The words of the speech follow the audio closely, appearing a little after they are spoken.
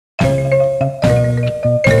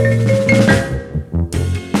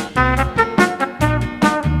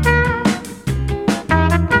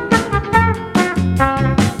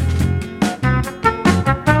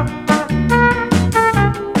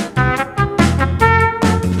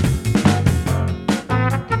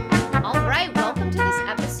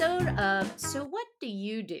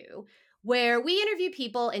where we interview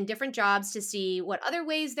people in different jobs to see what other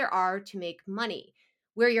ways there are to make money.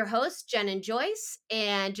 We're your hosts, Jen and Joyce,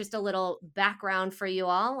 and just a little background for you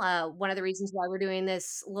all. One of the reasons why we're doing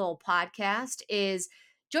this little podcast is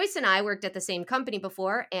Joyce and I worked at the same company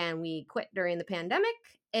before, and we quit during the pandemic.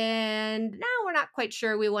 And now we're not quite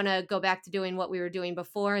sure we want to go back to doing what we were doing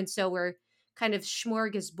before. And so we're kind of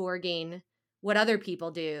smorgasbording what other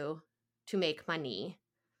people do to make money,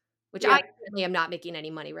 which I certainly am not making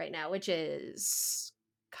any money right now, which is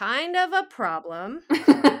kind of a problem.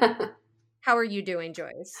 How are you doing,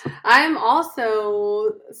 Joyce? I'm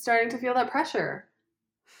also starting to feel that pressure,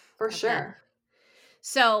 for sure.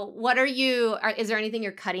 So what is there anything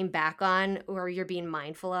you're cutting back on or you're being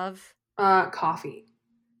mindful of? Coffee.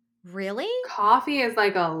 Really? Coffee is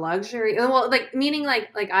like a luxury. Well, like meaning like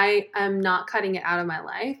I am not cutting it out of my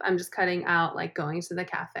life. I'm just cutting out like going to the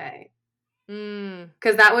cafe.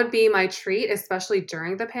 Because that would be my treat, especially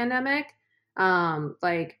during the pandemic.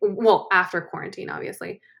 After quarantine,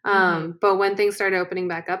 obviously. But when things started opening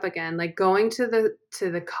back up again, like going to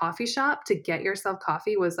the coffee shop to get yourself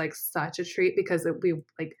coffee was like such a treat because we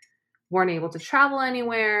like weren't able to travel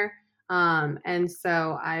anywhere. And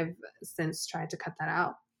so I've since tried to cut that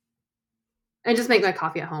out and just make my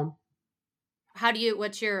coffee at home.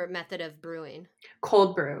 What's your method of brewing?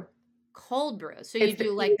 Cold brew. Cold brew. So you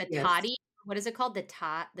do like the toddy? What is it called? The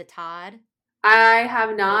Todd? I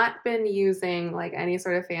have not been using like any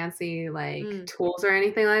sort of fancy like tools or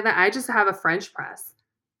anything like that. I just have a French press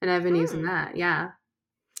and I've been using that. Yeah.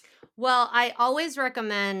 Well, I always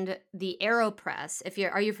recommend the AeroPress.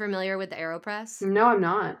 Are you familiar with the AeroPress? No, I'm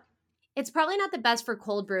not. It's probably not the best for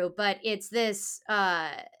cold brew, but it's this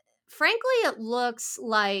frankly it looks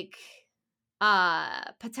like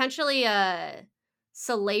potentially a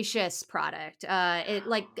salacious product. It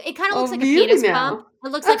kind of looks like a penis pump.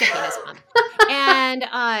 It looks like a penis pump.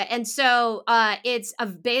 And so it's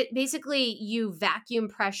basically you vacuum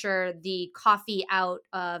pressure the coffee out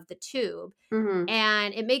of the tube,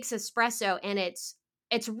 and it makes espresso, and it's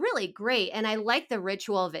really great. And I like the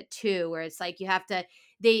ritual of it too, where it's like you have to.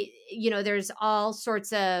 There's all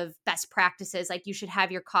sorts of best practices. Like you should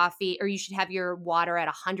have your coffee or you should have your water at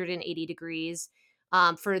 180 degrees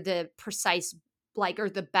for the precise or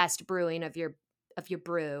the best brewing of your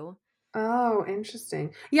brew. Oh,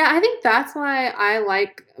 interesting. Yeah, I think that's why I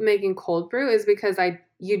like making cold brew is because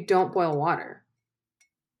you don't boil water.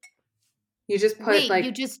 You just put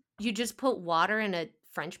you just put water in a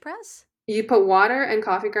French press? You put water and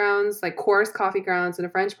coffee grounds, like coarse coffee grounds in a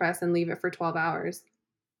French press and leave it for 12 hours.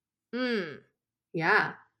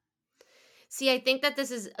 Yeah. See, I think that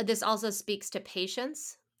this also speaks to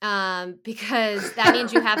patience, because that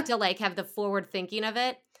means you have to like have the forward thinking of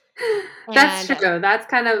it. That's true. That's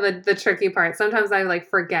kind of the tricky part. Sometimes I like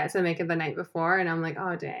forget to make it the night before, and I'm like,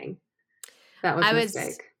 oh dang, that was a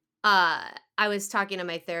mistake. I was talking to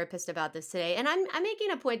my therapist about this today, and I'm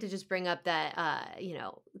making a point to just bring up that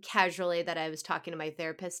casually that I was talking to my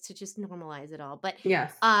therapist to just normalize it all. But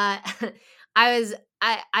yes, I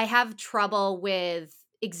have trouble with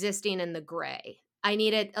existing in the gray. I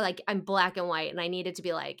need it like I'm black and white, and I need it to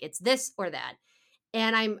be like it's this or that.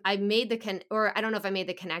 And I made or I don't know if I made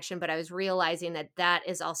the connection, but I was realizing that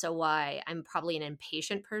is also why I'm probably an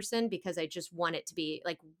impatient person, because I just want it to be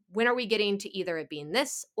like, when are we getting to either it being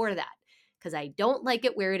this or that? Because I don't like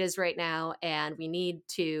it where it is right now, and we need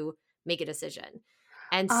to make a decision.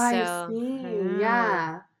 And so, I see.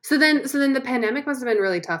 Yeah. So then the pandemic must have been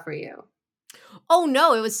really tough for you. Oh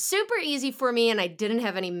no, it was super easy for me, and I didn't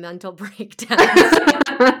have any mental breakdowns.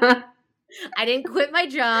 I didn't quit my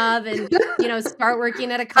job and, start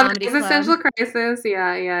working at a comedy club. Existential crisis.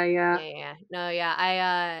 Yeah. No, yeah.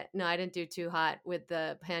 I didn't do too hot with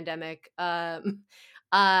the pandemic. And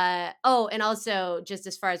also just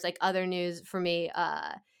as far as like other news for me,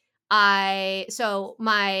 so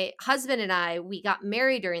my husband and I, we got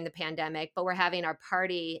married during the pandemic, but we're having our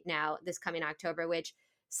party now this coming October, which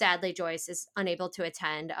sadly Joyce is unable to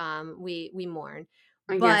attend. We mourn.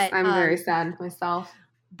 Yes, I'm very sad myself.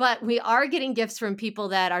 But we are getting gifts from people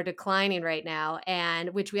that are declining right now,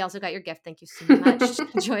 and which we also got your gift. Thank you so much,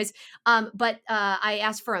 Joyce. But I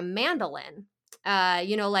asked for a mandolin,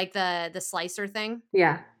 like the slicer thing.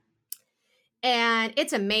 Yeah. And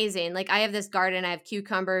it's amazing. Like I have this garden, I have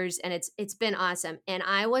cucumbers, and it's been awesome. And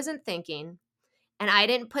I wasn't thinking, and I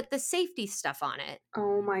didn't put the safety stuff on it.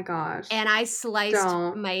 Oh my gosh. And I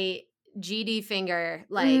sliced GD finger.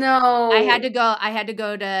 Like No. I had to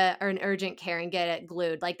go to an urgent care and get it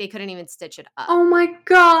glued. Like they couldn't even stitch it up. Oh my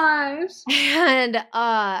gosh. And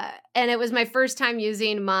it was my first time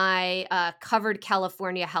using my covered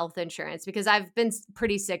California health insurance because I've been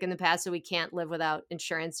pretty sick in the past, so we can't live without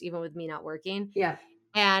insurance, even with me not working. Yeah.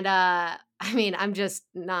 And I mean, I'm just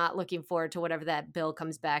not looking forward to whatever that bill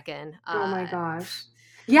comes back in. Oh my gosh.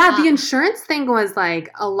 Yeah, Uh, the insurance thing was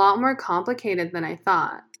like a lot more complicated than I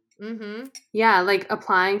thought. mm-hmm. Yeah, like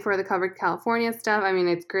applying for the covered California stuff. I mean,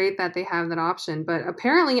 it's great that they have that option, but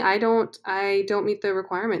apparently I don't meet the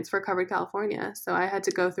requirements for covered California. So I had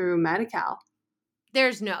to go through Medi-Cal.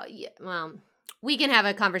 There's no, well, we can have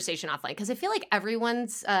a conversation offline because I feel like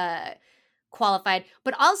everyone's qualified,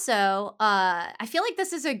 but also I feel like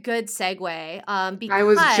this is a good segue I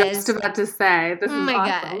was just because about to say, this oh is my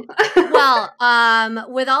god. awesome.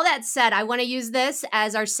 Well, with all that said, I want to use this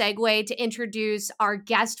as our segue to introduce our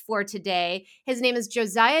guest for today. His name is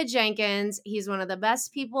Josiah Jenkins. He's one of the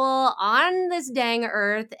best people on this dang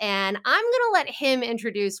earth, and I'm going to let him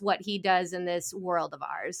introduce what he does in this world of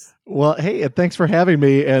ours. Well, hey, and thanks for having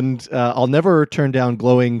me. And I'll never turn down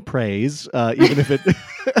glowing praise, even if it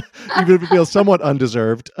even if it feels somewhat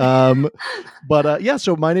undeserved. Yeah,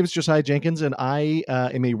 so my name is Josiah Jenkins, and I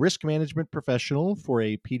am a risk management professional for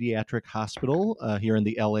a pediatric hospital here in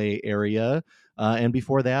the LA area. And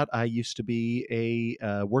before that, I used to be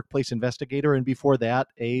a workplace investigator, and before that,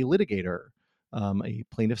 a litigator, a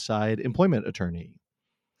plaintiff side employment attorney.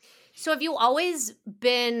 So have you always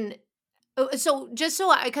been so just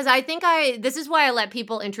so because I think this is why I let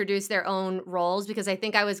people introduce their own roles because I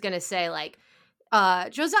think I was going to say like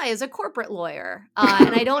Josiah is a corporate lawyer.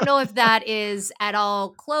 And I don't know if that is at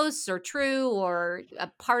all close or true or a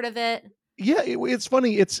part of it. Yeah, it's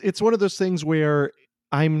funny. It's one of those things where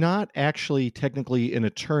I'm not actually technically an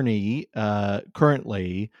attorney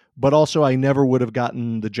currently, but also I never would have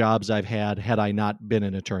gotten the jobs I've had I not been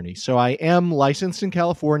an attorney. So I am licensed in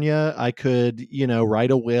California. I could,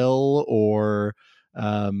 write a will or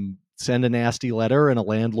send a nasty letter in a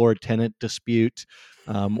landlord-tenant dispute,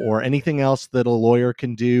 or anything else that a lawyer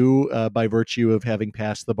can do by virtue of having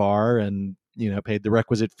passed the bar and paid the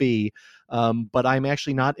requisite fee. But I'm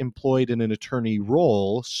actually not employed in an attorney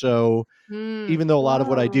role. So even though a lot of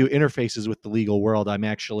what I do Oh. interfaces with the legal world, I'm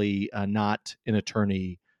actually not an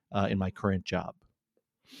attorney in my current job.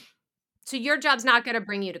 So your job's not going to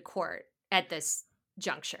bring you to court at this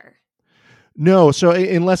juncture. No, so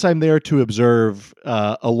unless I'm there to observe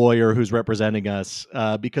a lawyer who's representing us,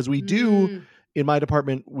 because we do, in my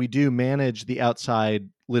department, we do manage the outside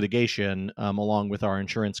litigation along with our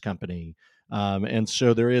insurance company. And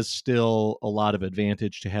so there is still a lot of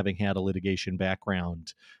advantage to having had a litigation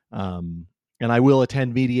background. And I will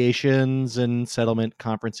attend mediations and settlement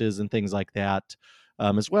conferences and things like that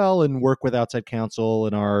as well, and work with outside counsel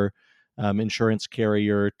and our insurance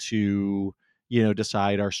carrier to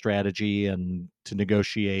decide our strategy and to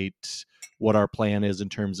negotiate what our plan is in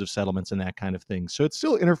terms of settlements and that kind of thing. So it's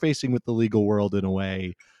still interfacing with the legal world in a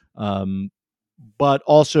way, but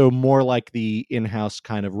also more like the in-house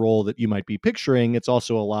kind of role that you might be picturing. It's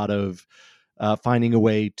also a lot of finding a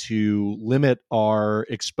way to limit our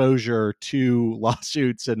exposure to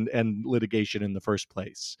lawsuits and litigation in the first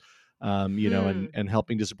place, and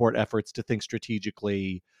helping to support efforts to think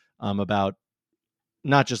strategically about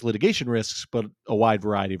not just litigation risks, but a wide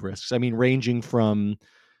variety of risks. I mean, ranging from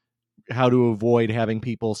how to avoid having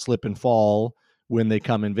people slip and fall when they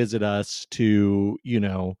come and visit us to,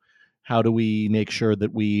 how do we make sure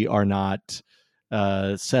that we are not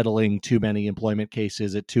settling too many employment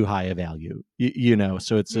cases at too high a value,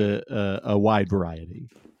 so it's a wide variety.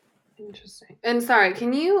 Interesting. And sorry,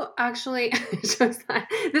 can you actually this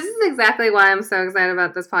is exactly why I'm so excited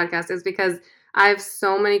about this podcast is because I have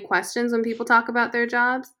so many questions when people talk about their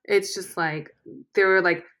jobs. It's just like there were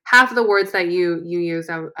like half of the words that you use.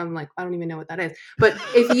 I'm like, I don't even know what that is. But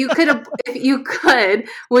if you could,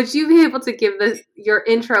 would you be able to give your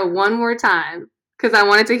intro one more time? Because I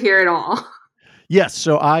wanted to hear it all. Yes,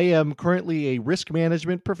 so I am currently a risk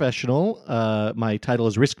management professional. My title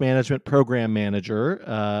is Risk Management Program Manager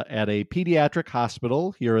at a pediatric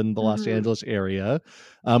hospital here in the Los Angeles area,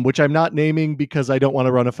 which I'm not naming because I don't want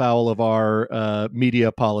to run afoul of our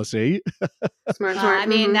media policy. Smart. I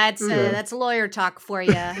mean, that's lawyer talk for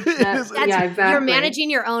you. Yeah, exactly. You're managing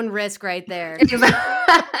your own risk right there.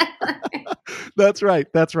 That's right.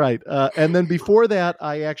 And then before that,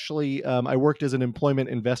 I actually I worked as an employment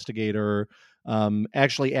investigator.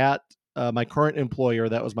 Actually at my current employer.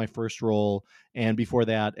 That was my first role. And before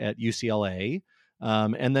that at UCLA.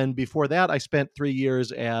 And then before that, I spent 3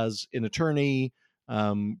 years as an attorney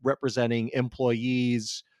representing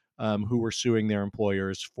employees who were suing their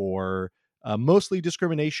employers for mostly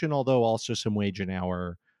discrimination, although also some wage and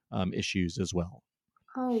hour issues as well.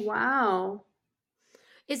 Oh, wow.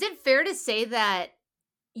 Is it fair to say that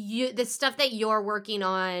the stuff that you're working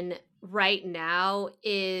on right now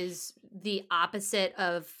is the opposite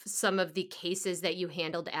of some of the cases that you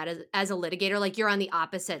handled as a litigator? Like you're on the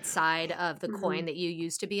opposite side of the coin that you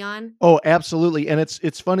used to be on? Oh, absolutely. And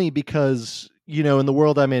it's funny because, in the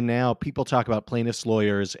world I'm in now, people talk about plaintiffs'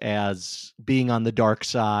 lawyers as being on the dark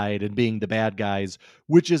side and being the bad guys,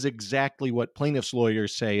 which is exactly what plaintiffs'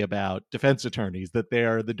 lawyers say about defense attorneys, that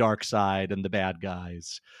they're the dark side and the bad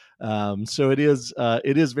guys. So it is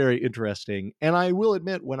very interesting. And I will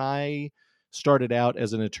admit, when I started out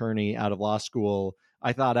as an attorney out of law school,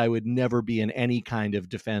 I thought I would never be in any kind of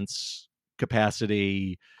defense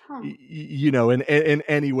capacity, Huh. in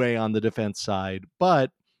any way on the defense side.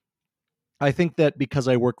 But I think that because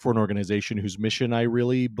I work for an organization whose mission I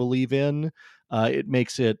really believe in, it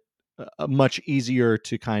makes it much easier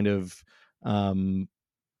to kind of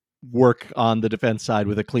work on the defense side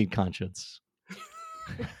with a clean conscience.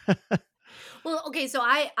 Well, okay, so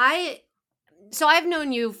I've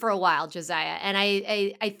known you for a while, Josiah, and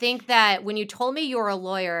I think that when you told me you were a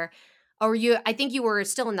lawyer, I think you were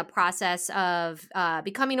still in the process of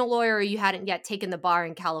becoming a lawyer, or you hadn't yet taken the bar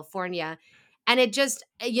in California, and it just,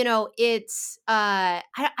 it's I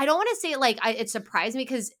don't want to say it surprised me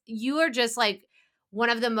because you are just like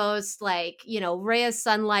one of the most ray of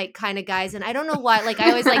sunlight kind of guys, and I don't know why. Like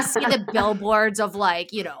I always see the billboards of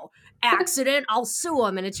accident, I'll sue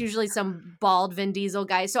him, and it's usually some bald Vin Diesel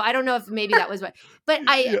guy. So I don't know if maybe that was what, but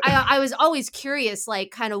Yeah. I was always curious,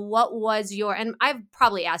 kind of what was your, and I've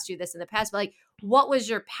probably asked you this in the past, but what was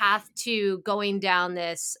your path to going down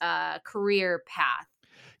this career path?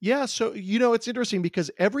 Yeah, so it's interesting because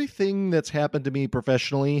everything that's happened to me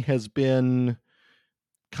professionally has been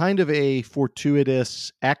kind of a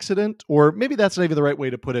fortuitous accident, or maybe that's not even the right way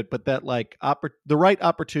to put it, but that the right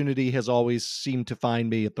opportunity has always seemed to find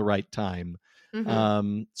me at the right time.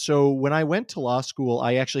 So when I went to law school,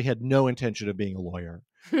 I actually had no intention of being a lawyer.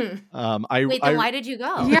 Wait, then why did you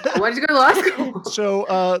go? Yeah, why did you go to law school?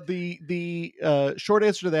 So the short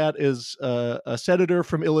answer to that is a senator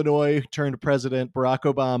from Illinois turned president, Barack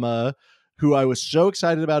Obama, who I was so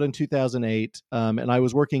excited about in 2008, and I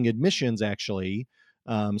was working admissions actually.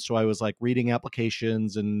 So I was reading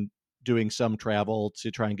applications and doing some travel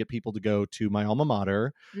to try and get people to go to my alma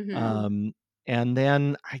mater. And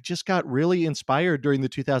then I just got really inspired during the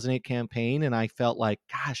 2008 campaign, and I felt like,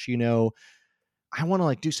 gosh, I want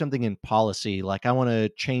to do something in policy. I want to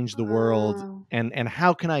change the world. Oh. And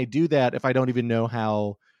how can I do that if I don't even know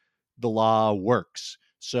how the law works?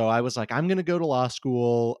 So I was like, I'm going to go to law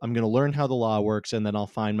school. I'm going to learn how the law works. And then I'll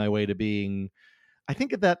find my way to being, I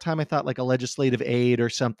think at that time I thought a legislative aide or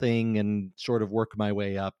something, and sort of work my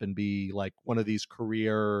way up and be one of these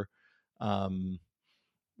career,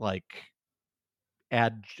 like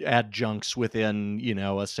adjuncts within,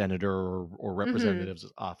 a senator or representative's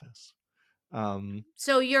office.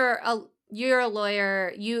 So you're a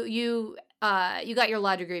lawyer. You got your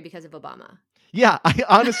law degree because of Obama. Yeah,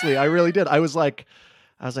 I really did. I was like,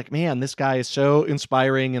 man, this guy is so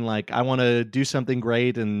inspiring, and I want to do something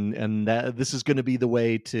great, and that this is going to be the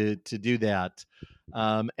way to do that.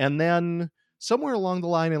 And then somewhere along the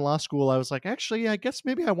line in law school, I was like, actually, I guess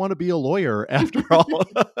maybe I want to be a lawyer after all.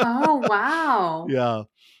 Oh, wow. Yeah.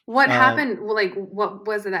 What happened? Well, what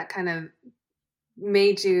was it that kind of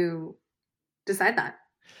made you decide that?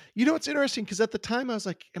 It's interesting because at the time I was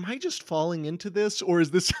like, am I just falling into this, or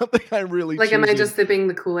is this something I'm really am I choosing? just sipping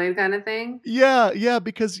the Kool-Aid kind of thing? Yeah,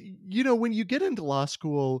 because when you get into law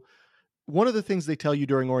school, one of the things they tell you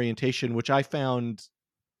during orientation, which I found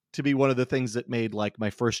to be one of the things that made my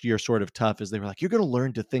first year sort of tough, is they were like, you're going to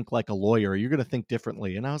learn to think like a lawyer. You're going to think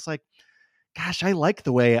differently. And I was like, gosh, I like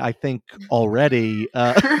the way I think already.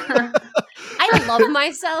 I love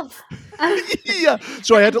myself. Yeah.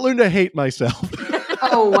 So I had to learn to hate myself.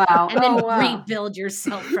 Oh, wow. And then rebuild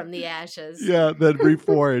yourself from the ashes. Yeah. Then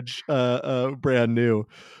reforge brand new.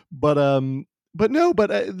 But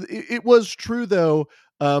it was true though.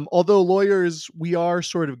 Although lawyers, we are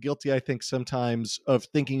sort of guilty, I think, sometimes of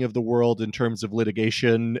thinking of the world in terms of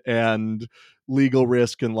litigation and legal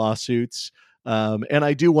risk and lawsuits. And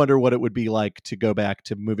I do wonder what it would be like to go back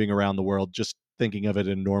to moving around the world, just thinking of it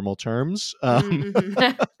in normal terms.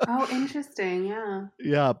 Oh, interesting. Yeah.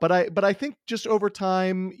 Yeah, but I think just over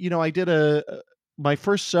time, I did my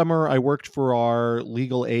first summer I worked for our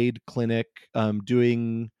legal aid clinic,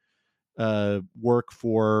 doing work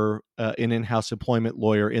for an in-house employment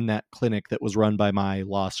lawyer in that clinic that was run by my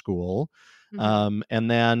law school. And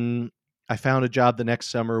then I found a job the next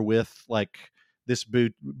summer with like this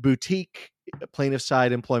boutique plaintiff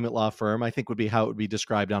side employment law firm, I think would be how it would be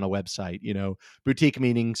described on a website, boutique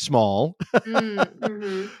meaning small.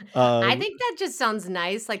 Mm. I um, think that just sounds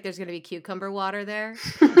nice, like there's gonna be cucumber water there.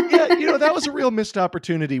 yeah, that was a real missed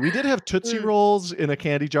opportunity. We did have Tootsie Mm. Rolls in a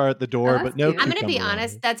candy jar at the Oh, door, that's but no cute. I'm gonna be cucumber water.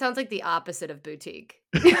 honest, that sounds like the opposite of boutique.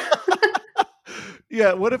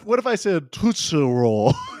 Yeah, what if I said Tootsie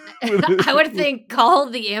Roll? I would think call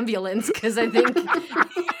the ambulance because I think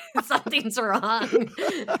something's wrong.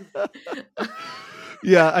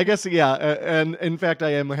 Yeah, I guess, yeah, and in fact,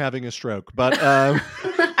 I am having a stroke, but All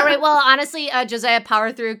right, well, honestly, Josiah,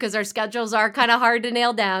 power through because our schedules are kind of hard to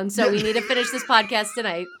nail down, so we need to finish this podcast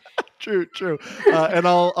tonight. True. And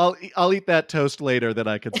I'll eat that toast later that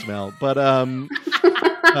I can smell. But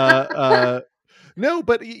no,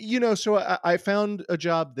 but so I found a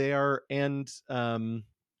job there, and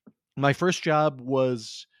my first job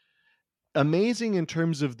was amazing in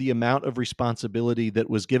terms of the amount of responsibility that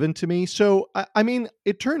was given to me. So, I mean,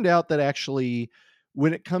 it turned out that actually,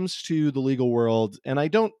 when it comes to the legal world, and I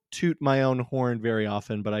don't toot my own horn very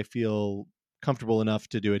often, but I feel comfortable enough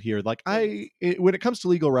to do it here. Like Nice. when it comes to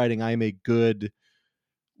legal writing, I am a good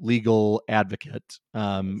legal advocate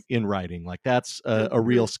Nice. in writing. Like that's a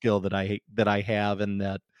real Mhm. skill that I have, and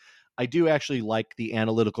that I do actually like the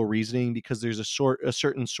analytical reasoning because there's a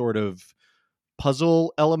certain sort of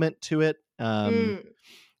puzzle element to it. Mm.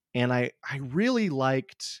 And I really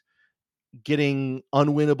liked getting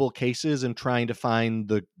unwinnable cases and trying to find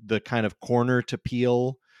the kind of corner to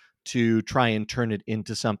peel to try and turn it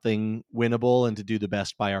into something winnable and to do the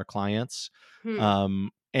best by our clients. Hmm.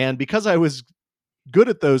 And because I was good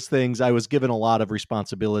at those things, I was given a lot of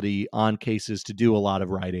responsibility on cases to do a lot of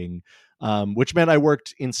writing, which meant I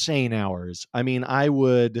worked insane hours. I mean, I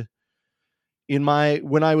would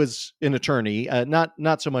when I was an attorney,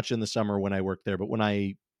 not so much in the summer when I worked there, but when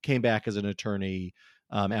I came back as an attorney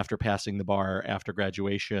after passing the bar after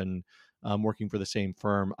graduation, working for the same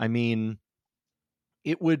firm. I mean,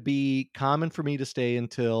 it would be common for me to stay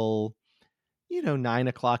until 9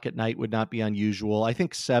 o'clock at night would not be unusual. I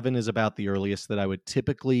think 7 is about the earliest that I would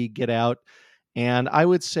typically get out, and I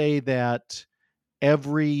would say that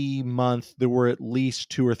every month there were at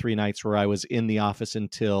least 2 or 3 nights where I was in the office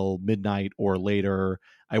until midnight or later.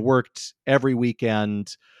 I worked every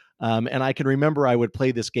weekend. And I can remember I would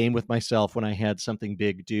play this game with myself when I had something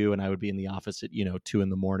big due and I would be in the office at, 2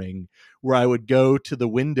 a.m, where I would go to the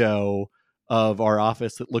window of our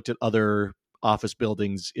office that looked at other office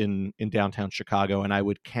buildings in downtown Chicago, and I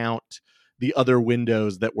would count the other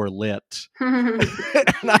windows that were lit.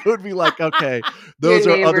 And I would be like, okay, Your those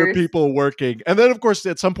are other neighbors. people working. And then, of course,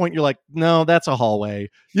 at some point, you're like, no, that's a hallway.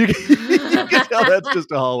 You can tell that's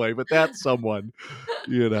just a hallway, but that's someone,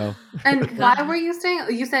 you know. And why were you staying?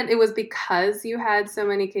 You said it was because you had so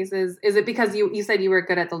many cases. Is it because you said you were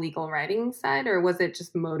good at the legal writing side, or was it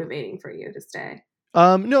just motivating for you to stay?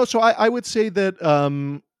 No, so I would say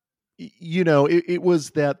that, it was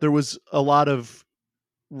that there was a lot of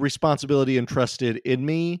responsibility entrusted in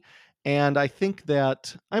me. And I think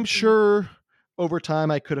that I'm sure over time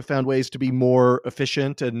I could have found ways to be more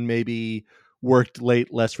efficient and maybe worked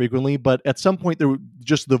late less frequently. But at some point,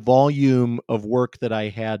 just the volume of work that I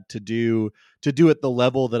had to do at the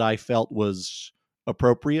level that I felt was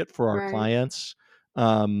appropriate for our Right. clients.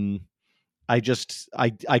 I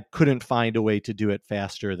couldn't find a way to do it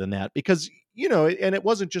faster than that because, and it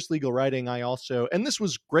wasn't just legal writing. I also, and this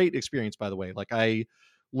was great experience, by the way, like I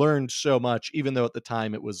learned so much, even though at the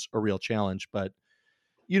time it was a real challenge, but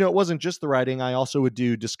it wasn't just the writing. I also would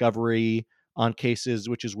do discovery on cases,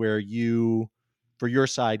 which is where you, for your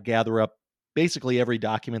side, gather up basically every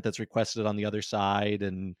document that's requested on the other side,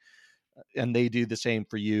 and they do the same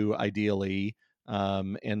for you, ideally.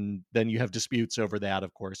 And then you have disputes over that,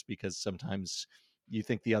 of course, because sometimes you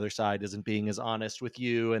think the other side isn't being as honest with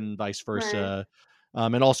you, and vice Right. versa.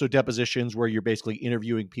 And also depositions where you're basically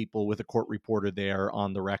interviewing people with a court reporter there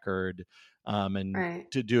on the record. And Right.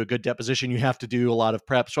 to do a good deposition, you have to do a lot of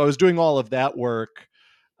prep. So I was doing all of that work.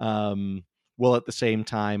 Well, at the same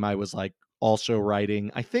time, I was like also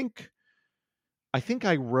writing. I think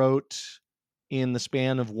I wrote in the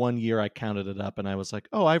span of 1 year, I counted it up and I was like,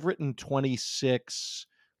 oh, I've written 26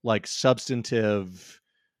 like substantive,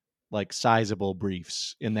 like sizable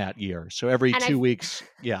briefs in that year. So every And 2 weeks,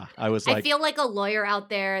 yeah, I was I like, feel like a lawyer out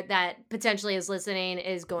there that potentially is listening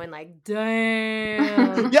is going like,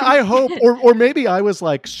 damn. yeah, I hope, or maybe I was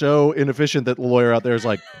like so inefficient that the lawyer out there is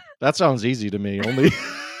like, that sounds easy to me.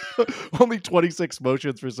 Only 26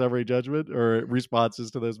 motions for summary judgment or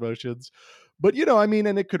responses to those motions. But I mean,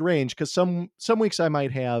 and it could range because some weeks I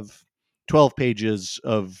might have 12 pages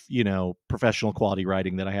of, professional quality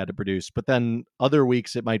writing that I had to produce. But then other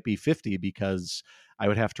weeks it might be 50 because I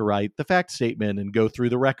would have to write the fact statement and go through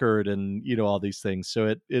the record and, all these things.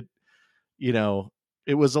 So you know,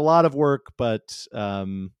 it was a lot of work, but,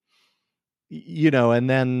 and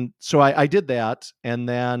then, so I did that. And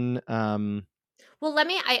then, Well,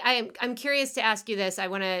 I'm curious to ask you this.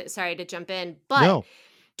 Sorry to jump in, but no,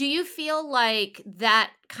 do you feel like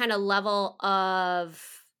that kind of level of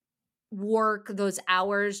work, those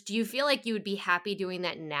hours, do you feel like you would be happy doing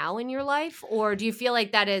that now in your life? Or do you feel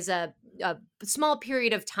like that is a small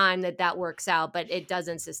period of time that works out, but it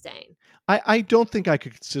doesn't sustain? I don't think I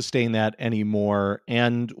could sustain that anymore.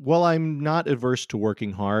 And while I'm not averse to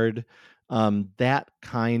working hard, that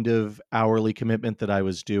kind of hourly commitment that I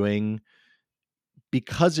was doing,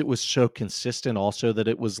 because it was so consistent also that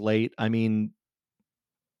it was late. I mean,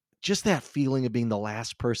 just that feeling of being the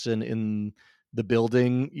last person in the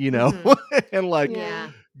building, Mhm. and like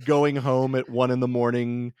Yeah. going home at 1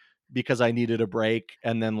 a.m. because I needed a break,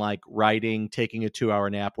 and then like writing, taking a 2 hour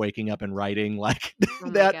nap, waking up and writing, like Oh my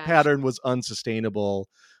that gosh. pattern was unsustainable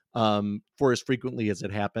for as frequently as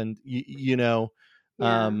it happened. Yeah.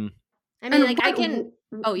 Um, I mean, And like I can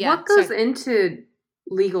Oh yeah, what goes sorry. into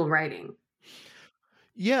legal writing?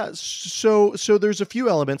 yeah, so there's a few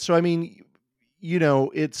elements. So I mean,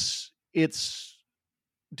 it's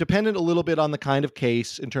dependent a little bit on the kind of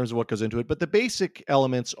case in terms of what goes into it, but the basic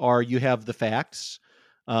elements are you have the facts.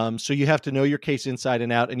 So you have to know your case inside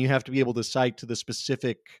and out, and you have to be able to cite to the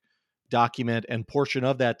specific document and portion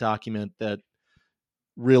of that document that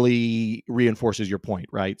really reinforces your point,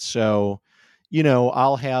 right? So,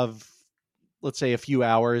 I'll have, let's say, a few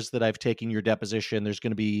hours that I've taken your deposition. There's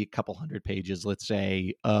going to be a couple hundred pages, let's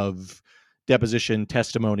say, of deposition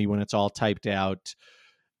testimony when it's all typed out.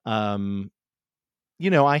 Um,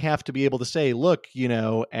 I have to be able to say, look,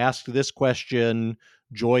 ask this question.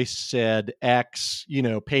 Joyce said X,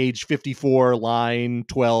 page 54, line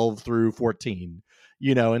 12 through 14,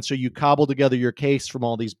 and so you cobble together your case from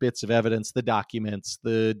all these bits of evidence, the documents,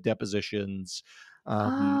 the depositions,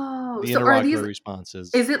 Oh, the so are these, interrogatory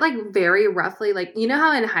responses. is it like very roughly like, you know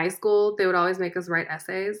how in high school they would always make us write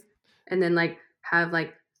essays and then like have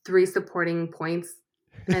like three supporting points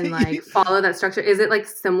and like follow that structure? Is it like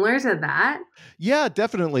similar to that? Yeah,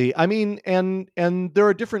 definitely. I mean, and there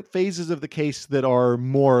are different phases of the case that are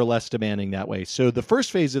more or less demanding that way. So the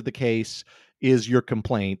first phase of the case is your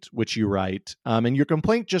complaint, which you write, and your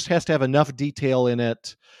complaint just has to have enough detail in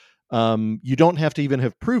it. You don't have to even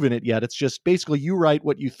have proven it yet. It's just basically you write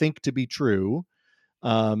what you think to be true,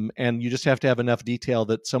 and you just have to have enough detail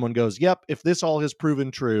that someone goes, "Yep, if this all is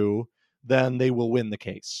proven true, then they will win the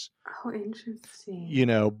case." Oh,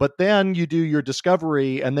 interesting. But then you do your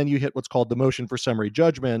discovery, and then you hit what's called the motion for summary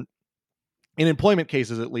judgment. In employment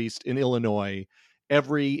cases, at least in Illinois,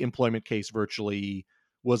 every employment case virtually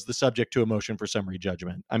was the subject to a motion for summary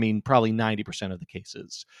judgment. I mean, probably 90% of the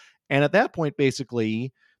cases. And at that point,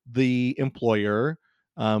 basically, the employer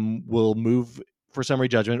will move for summary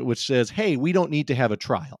judgment, which says, hey, we don't need to have a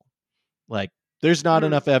trial. Like, there's not Hmm.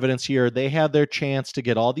 enough evidence here. They had their chance to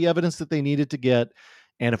get all the evidence that they needed to get.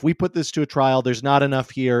 And if we put this to a trial, there's not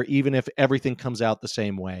enough here, even if everything comes out the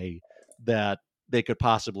same way, that they could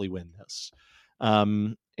possibly win this.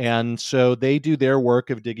 And so they do their work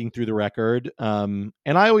of digging through the record. And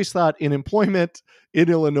I always thought in employment in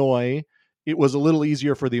Illinois, it was a little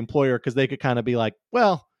easier for the employer because they could kind of be like,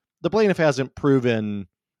 well, the plaintiff hasn't proven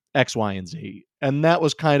X, Y, and Z. And that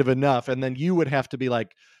was kind of enough. And then you would have to be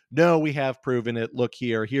like, no, we have proven it. Look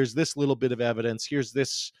here. Here's this little bit of evidence. Here's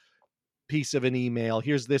this piece of an email.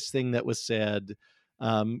 Here's this thing that was said.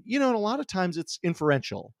 And a lot of times it's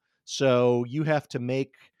inferential. So you have to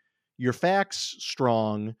make your facts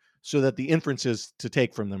strong so that the inferences to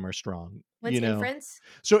take from them are strong. What's inference?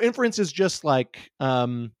 So inference is just like,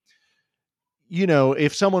 if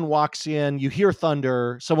someone walks in, you hear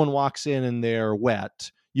thunder, someone walks in and they're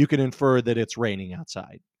wet, you can infer that it's raining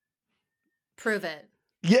outside. Prove it.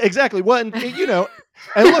 Yeah, exactly. Well, and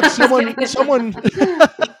look, Just someone, kidding. someone,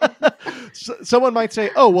 someone might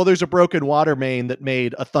say, "Oh, well, there's a broken water main that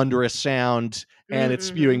made a thunderous sound, and it's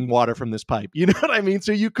Mm-hmm. spewing water from this pipe." You know what I mean?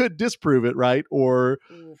 So you could disprove it, right? Or,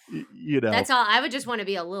 Oof. you know, That's all. I would just want to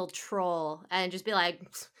be a little troll and just be like,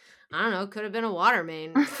 I don't know, could have been a water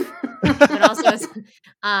main. But also, it's,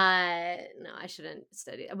 no, I shouldn't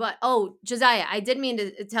study. But Josiah, I did mean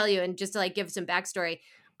to tell you, and just to like give some backstory,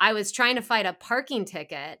 I was trying to fight a parking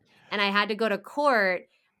ticket, and I had to go to court.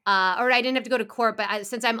 Or I didn't have to go to court, but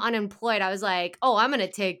since I'm unemployed, I was like, "Oh, I'm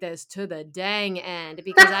gonna take this to the dang end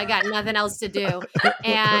because I got nothing else to do."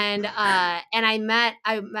 And I met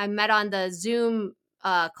on the Zoom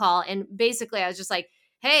call. And basically I was just like,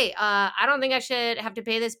 hey, I don't think I should have to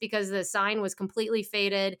pay this because the sign was completely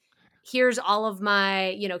faded. Here's all of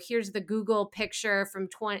my, here's the Google picture from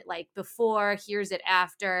 20, like before, here's it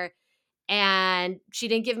after. And she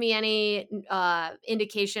didn't give me any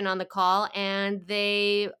indication on the call. And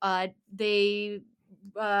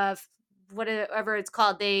whatever it's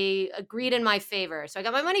called, they agreed in my favor. So I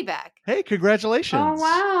got my money back. Hey, congratulations. Oh,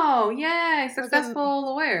 wow. Yay.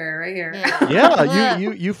 Successful lawyer right here. Yeah,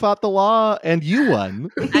 you fought the law and you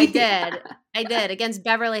won. I did against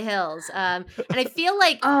Beverly Hills. And I feel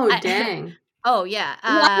like dang. Oh yeah.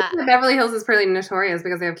 Beverly Hills is pretty notorious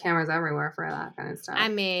because they have cameras everywhere for that kind of stuff. I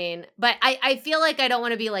mean, but I feel like I don't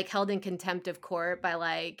want to be like held in contempt of court by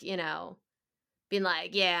like, being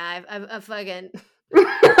like, yeah, I fucking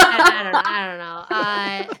I don't know.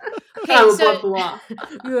 Okay, so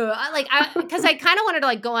because I kind of wanted to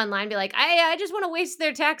like go online and be like, I just want to waste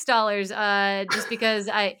their tax dollars just because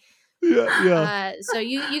I so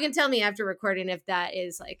you can tell me after recording if that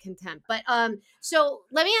is like contempt. But so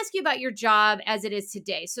let me ask you about your job as it is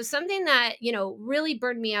today. So something that, really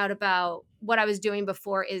burned me out about what I was doing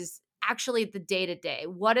before is actually the day-to-day.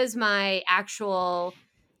 What is my actual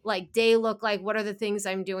like day look like? What are the things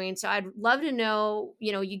I'm doing? So I'd love to know,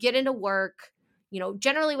 you get into work,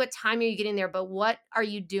 generally what time are you getting there, but what are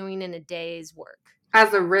you doing in a day's work?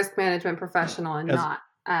 As a risk management professional and not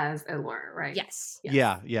as a lawyer, right? Yes.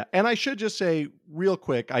 Yeah. And I should just say real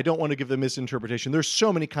quick, I don't want to give the misinterpretation. There's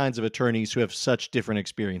so many kinds of attorneys who have such different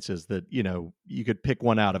experiences that, you could pick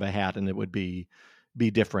one out of a hat and it would be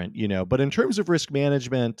different, But in terms of risk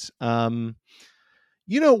management, one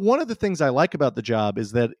of the things I like about the job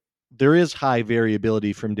is that there is high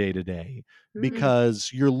variability from day to day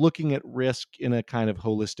because you're looking at risk in a kind of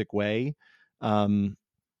holistic way.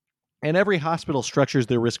 And every hospital structures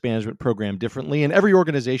their risk management program differently, and every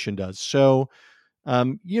organization does. So, I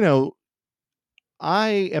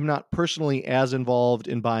am not personally as involved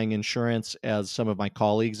in buying insurance as some of my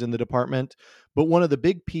colleagues in the department, but one of the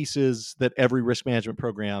big pieces that every risk management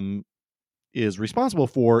program is responsible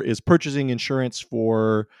for is purchasing insurance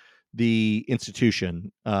for the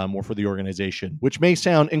institution or for the organization, which may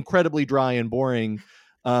sound incredibly dry and boring,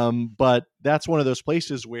 but that's one of those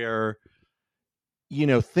places where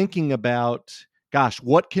thinking about, gosh,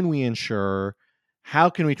 what can we insure? How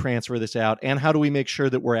can we transfer this out? And how do we make sure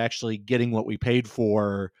that we're actually getting what we paid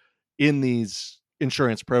for in these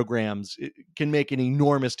insurance programs? It can make an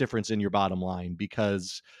enormous difference in your bottom line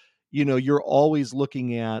because, you're always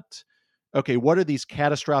looking at, okay, what are these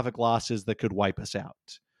catastrophic losses that could wipe us out?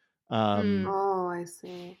 I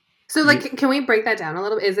see. So can we break that down a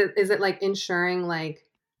little bit? Is it like insuring like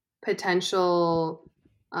potential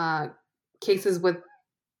cases with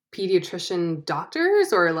pediatrician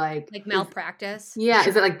doctors or like malpractice? Yeah.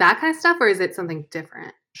 Is it like that kind of stuff or is it something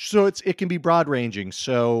different? So it can be broad ranging.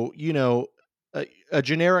 So, a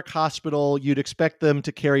generic hospital, you'd expect them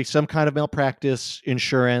to carry some kind of malpractice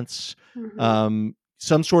insurance,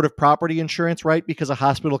 some sort of property insurance, right? Because a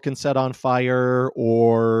hospital can set on fire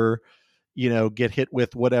or, get hit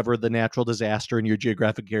with whatever the natural disaster in your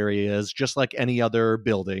geographic area is, just like any other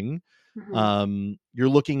building. You're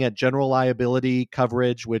looking at general liability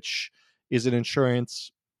coverage, which is an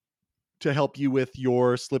insurance to help you with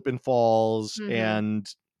your slip and falls and,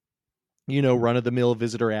 run-of-the-mill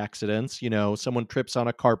visitor accidents. Someone trips on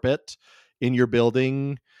a carpet in your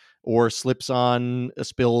building or slips on a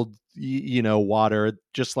spilled, water,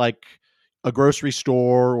 just like a grocery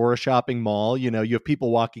store or a shopping mall. You have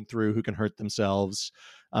people walking through who can hurt themselves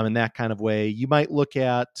in that kind of way. You might look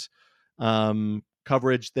at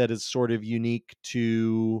coverage that is sort of unique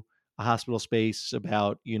to a hospital space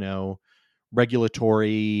about,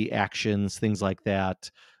 regulatory actions, things like that.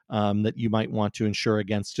 That you might want to insure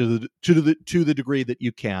against to the degree that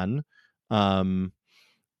you can, and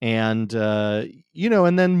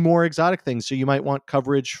then more exotic things. So you might want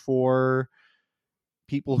coverage for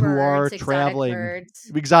people who are traveling,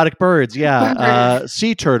 exotic birds,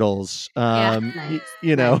 sea turtles, because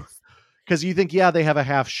you think, they have a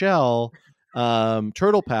half shell,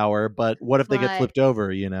 turtle power, but what if they get flipped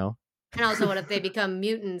over? And also, what if they become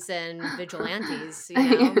mutants and vigilantes?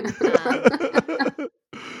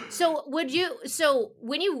 So when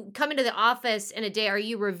you come into the office in a day, are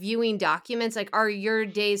you reviewing documents? Like, are your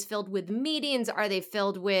days filled with meetings? Are they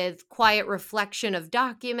filled with quiet reflection of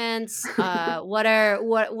documents?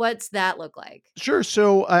 What's that look like? Sure.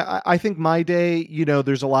 So I think my day,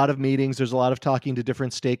 there's a lot of meetings. There's a lot of talking to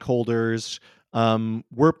different stakeholders.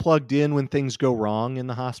 We're plugged in when things go wrong in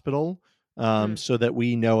the hospital, so that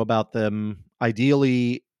we know about them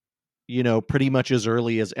ideally, pretty much as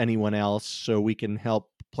early as anyone else, so we can help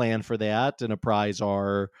plan for that and apprise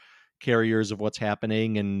our carriers of what's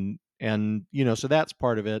happening, and so that's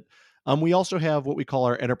part of it. We also have what we call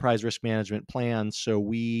our enterprise risk management plan. So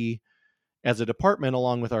we, as a department,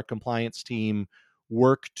 along with our compliance team,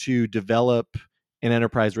 work to develop an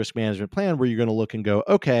enterprise risk management plan where you're going to look and go,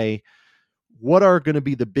 okay, what are going to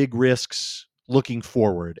be the big risks looking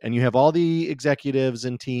forward? And you have all the executives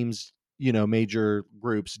and teams, major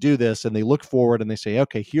groups do this, and they look forward and they say,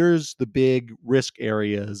 okay, here's the big risk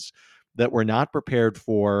areas that we're not prepared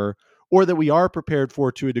for, or that we are prepared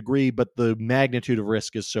for to a degree, but the magnitude of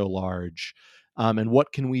risk is so large. And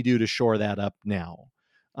what can we do to shore that up now?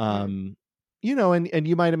 And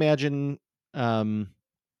you might imagine, and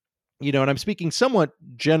I'm speaking somewhat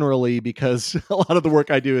generally because a lot of the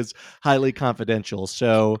work I do is highly confidential.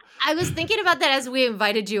 So I was thinking about that as we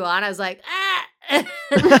invited you on. I was like,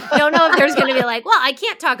 don't know if there's going to be like, well, I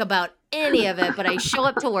can't talk about any of it, but I show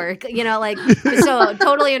up to work, so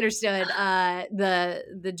totally understood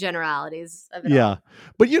the generalities of it. Yeah.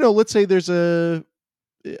 But, let's say there's a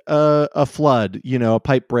flood, a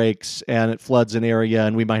pipe breaks and it floods an area,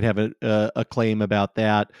 and we might have a claim about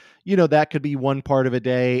that. That could be one part of a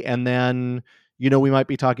day. And then, we might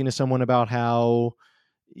be talking to someone about how,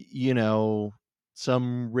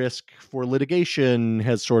 some risk for litigation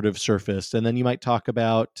has sort of surfaced. And then you might talk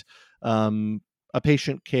about a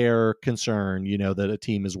patient care concern, that a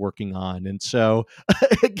team is working on. And so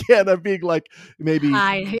again, I'm being like, maybe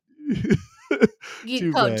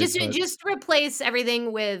you code just replace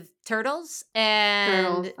everything with turtles,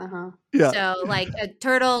 and so like a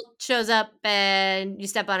turtle shows up and you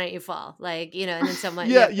step on it, you fall, and then someone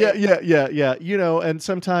yeah. And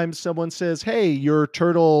sometimes someone says, hey, your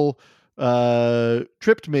turtle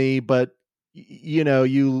tripped me, but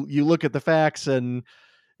you look at the facts and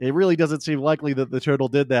it really doesn't seem likely that the turtle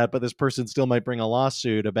did that, but this person still might bring a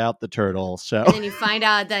lawsuit about the turtle. So, and then you find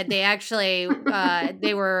out that they actually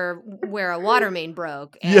they were where a water main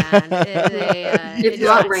broke, and it's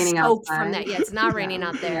not raining outside. From that, it's not raining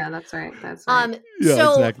out there. Yeah, that's right.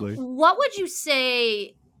 So exactly. What would you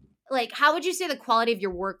say? Like, how would you say the quality of your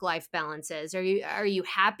work-life balance is? Are you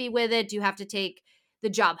happy with it? Do you have to take the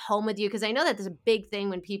job home with you? Because I know that there's a big thing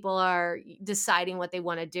when people are deciding what they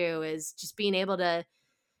want to do is just being able to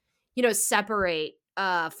separate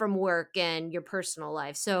from work and your personal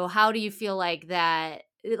life. So how do you feel like that?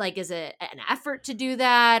 Like, is it an effort to do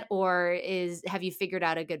that, or have you figured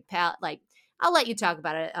out a good path? Like, I'll let you talk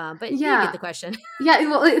about it, but you get the question. Yeah,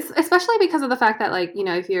 well, it's especially because of the fact that, like,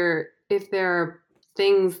 if there are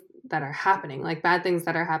things that are happening, like bad things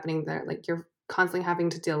that are happening, that like you're constantly having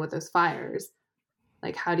to deal with those fires.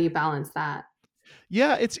 Like, how do you balance that?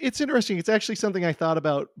 Yeah, it's interesting. It's actually something I thought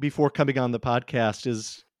about before coming on the podcast.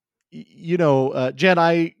 Is Jen,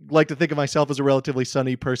 I like to think of myself as a relatively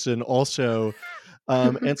sunny person also.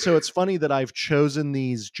 And so it's funny that I've chosen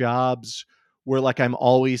these jobs where like I'm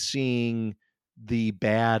always seeing the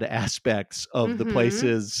bad aspects of the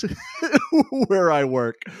places where I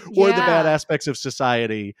work, or the bad aspects of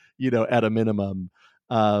society, at a minimum.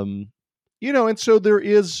 And so there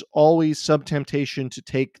is always some temptation to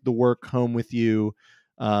take the work home with you.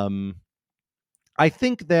 I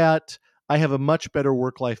think that I have a much better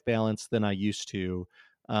work-life balance than I used to,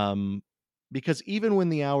 because even when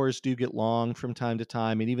the hours do get long from time to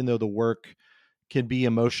time, and even though the work can be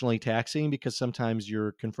emotionally taxing, because sometimes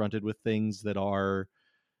you're confronted with things that are,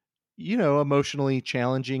 emotionally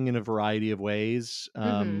challenging in a variety of ways,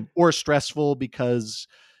 or stressful because,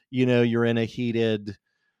 you're in a heated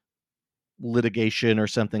litigation or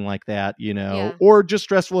something like that, or just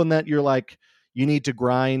stressful in that you're like, you need to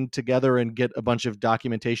grind together and get a bunch of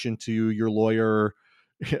documentation to your lawyer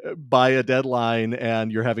by a deadline, and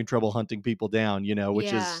you're having trouble hunting people down,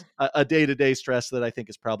 which is a day-to-day stress that I think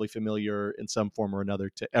is probably familiar in some form or another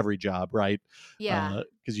to every job, right? Yeah.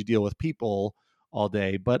 Because you deal with people all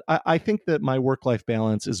day. But I think that my work-life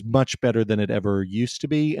balance is much better than it ever used to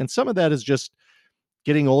be. And some of that is just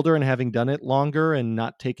getting older and having done it longer and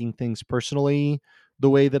not taking things personally the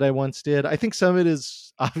way that I once did. I think some of it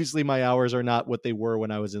is obviously my hours are not what they were when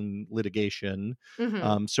I was in litigation.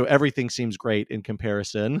 So everything seems great in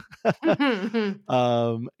comparison. And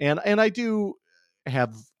I do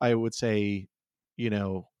have, I would say,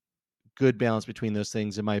 good balance between those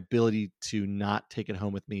things, and my ability to not take it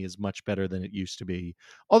home with me is much better than it used to be.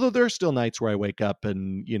 Although there are still nights where I wake up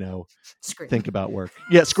and, scream. Think about work.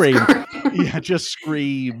 Yeah, scream. Yeah, just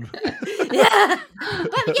scream. Yeah.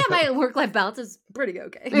 But yeah, my work-life balance is pretty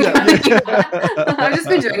okay. Yeah. I've just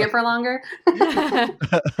been doing it for longer. But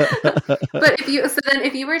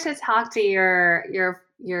if you were to talk to your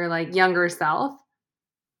like younger self,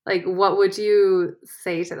 like what would you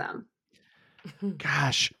say to them?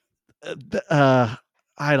 Gosh, I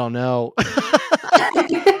don't know.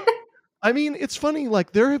 I mean, it's funny,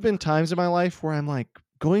 like, there have been times in my life where I'm like,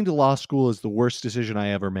 going to law school is the worst decision I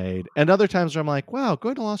ever made. And other times where I'm like, wow,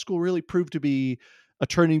 going to law school really proved to be a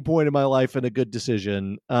turning point in my life and a good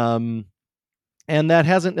decision. And that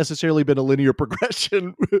hasn't necessarily been a linear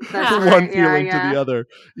progression That's from one right. Yeah, feeling to the yeah. other,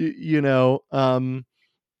 you know. And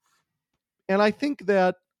I think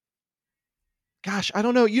that, gosh, I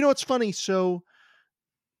don't know. You know, it's funny. So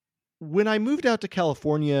when I moved out to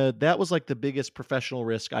California, that was like the biggest professional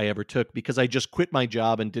risk I ever took because I just quit my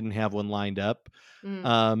job and didn't have one lined up.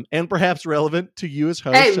 Mm. And perhaps relevant to you as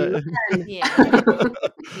host. Amen. Yeah.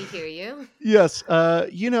 We hear you. Yes.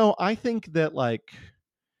 You know, I think that like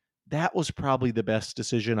that was probably the best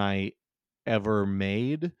decision I ever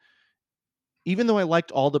made. Even though I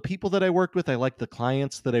liked all the people that I worked with, I liked the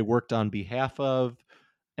clients that I worked on behalf of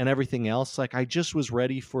and everything else. Like I just was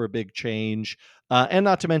ready for a big change. And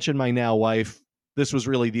not to mention my now wife, this was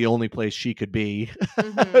really the only place she could be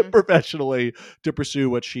Mm-hmm. professionally to pursue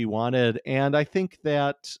what she wanted. And I think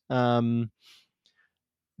that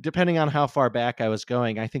depending on how far back I was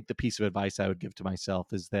going, I think the piece of advice I would give to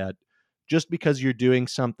myself is that just because you're doing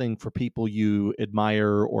something for people you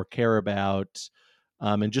admire or care about,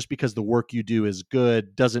 and just because the work you do is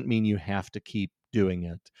good, doesn't mean you have to keep doing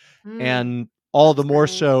it. Mm. And all the That's more great.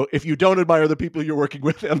 so if you don't admire the people you're working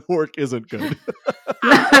with and the work isn't good.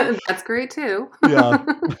 That's great too. Yeah.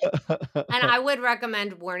 And I would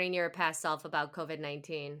recommend warning your past self about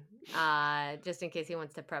COVID-19, just in case he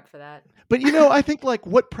wants to prep for that. But you know, I think like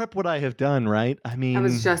what prep would I have done, right? I I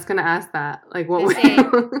was mean, just gonna ask that. Like, what I would say,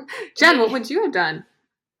 Jen? What would you have done?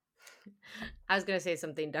 I was gonna say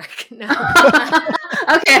something dark. No.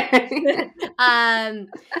 Okay.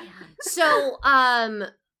 So,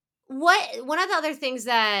 what one of the other things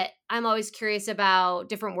that I'm always curious about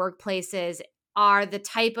different workplaces are the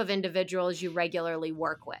type of individuals you regularly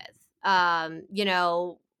work with. You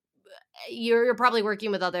know, you're probably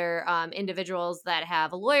working with other individuals that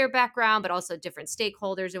have a lawyer background, but also different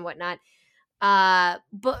stakeholders and whatnot.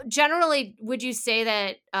 But generally, would you say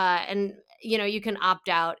that, and you know, you can opt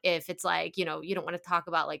out if it's like, you know, you don't want to talk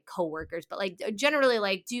about like coworkers, but like generally,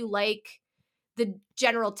 like, do you like the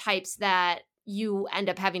general types that you end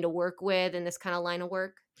up having to work with in this kind of line of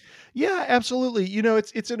work? yeah, absolutely. You know,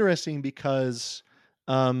 it's interesting because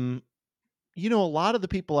um you know, a lot of the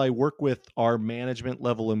people I work with are management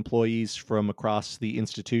level employees from across the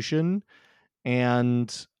institution.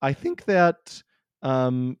 And I think that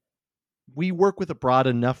um, we work with a broad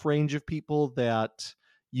enough range of people that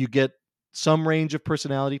you get some range of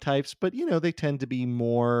personality types, but, you know, they tend to be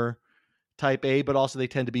more type A, but also they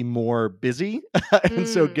tend to be more busy. And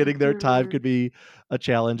so Mm, getting their time Mhm. could be a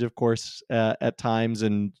challenge, of course, at times,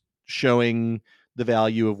 and showing the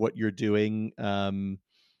value of what you're doing.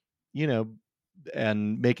 You know,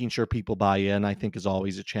 and making sure people buy in, I think, is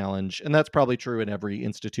always a challenge. And that's probably true in every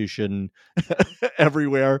institution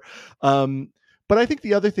everywhere. Um, but I think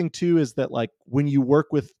the other thing too is that like when you work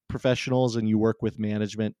with professionals and you work with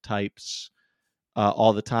management types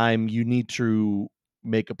all the time, you need to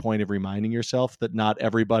make a point of reminding yourself that not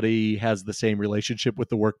everybody has the same relationship with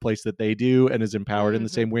the workplace that they do and is empowered in the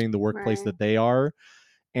mhm, same way in the workplace Right. that they are.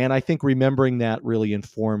 And I think remembering that really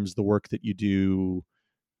informs the work that you do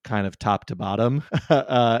kind of top to bottom.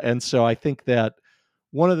 And so I think that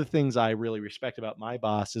one of the things I really respect about my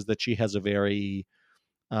boss is that she has a very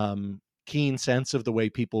keen sense of the way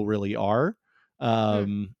people really are.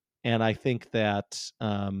 hmm, And I think that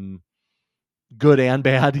good and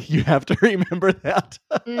bad, you have to remember that.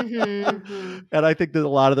 mhm, Mhm. And I think that a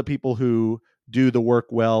lot of the people who do the work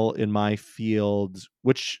well in my field,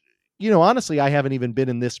 which, you know, honestly, I haven't even been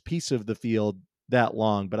in this piece of the field that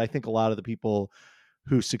long, but I think a lot of the people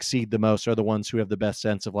who succeed the most are the ones who have the best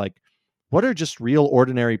sense of like, what are just real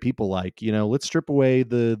ordinary people like? You know, let's strip away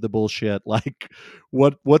the bullshit. Like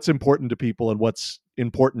what's important to people and what's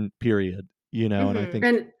important, period. You know, and I mhm. think,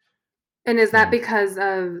 And is that yeah. because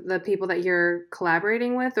of the people that you're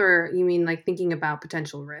collaborating with, or you mean like thinking about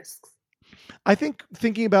potential risks? I think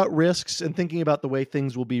thinking about risks and thinking about the way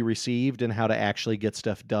things will be received and how to actually get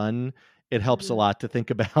stuff done, it helps a Mhm. lot to think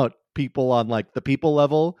about people on like the people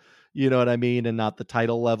level, you know what I mean? And not the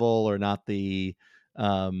title level or not the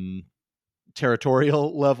um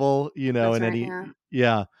territorial level, you know, That's in right. Yeah. any,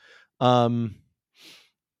 yeah. Um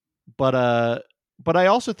but uh but I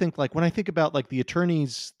also think like when I think about like the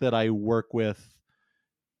attorneys that I work with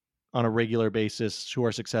on a regular basis who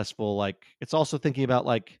are successful, like it's also thinking about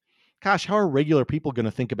like, gosh, how are regular people going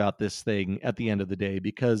to think about this thing at the end of the day?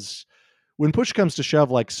 Because when push comes to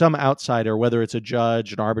shove, like some outsider, whether it's a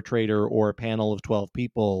judge, an arbitrator, or a panel of 12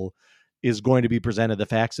 people, is going to be presented the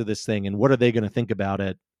facts of this thing and what are they going to think about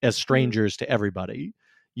it as strangers to everybody,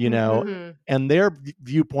 Mhm. and their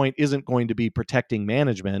viewpoint isn't going to be protecting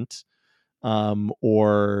management,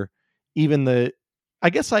 or even I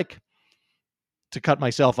guess, like, to cut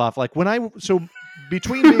myself off, like so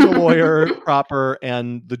between being a lawyer proper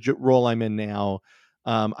and the role I'm in now,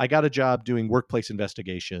 I got a job doing workplace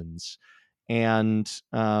investigations. And,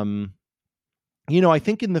 I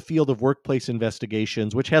think in the field of workplace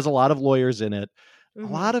investigations, which has a lot of lawyers in it, a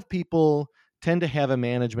lot Mhm. of people tend to have a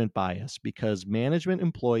management bias because management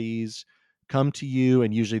employees come to you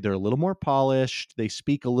and usually they're a little more polished. They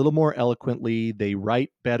speak a little more eloquently. They write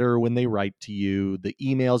better when they write to you. The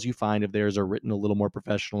emails you find of theirs are written a little more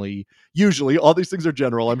professionally. Usually, all these things are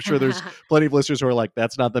general. I'm sure there's plenty of listeners who are like,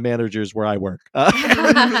 that's not the managers where I work.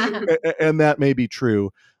 And that may be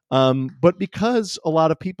true. But because a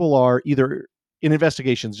lot of people are either in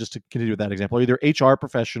investigations, just to continue with that example, either HR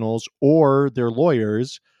professionals or they're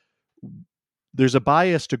lawyers, there's a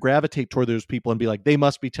bias to gravitate toward those people and be like, they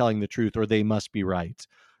must be telling the truth or they must be right.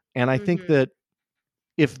 And I think Mhm. that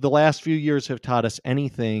if the last few years have taught us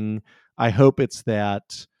anything, I hope it's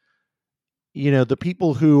that, the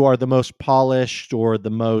people who are the most polished or the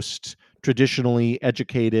most traditionally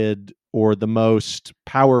educated or the most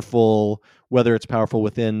powerful, whether it's powerful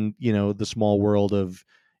within, the small world of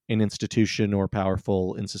an institution or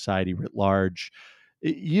powerful in society writ large,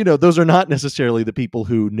 those are not necessarily the people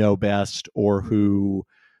who know best or who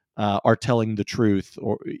are telling the truth,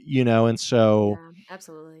 or, and so, Yeah,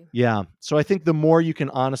 absolutely. yeah. So I think the more you can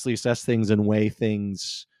honestly assess things and weigh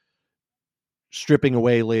things, stripping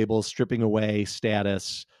away labels, stripping away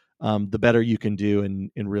status, the better you can do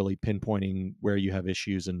in really pinpointing where you have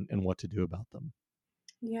issues and what to do about them.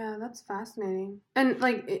 Yeah, that's fascinating. And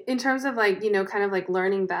like in terms of like, kind of like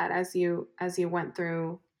learning that as you went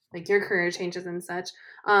through like your career changes and such,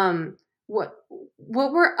 um, what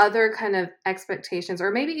what were other kind of expectations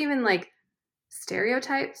or maybe even like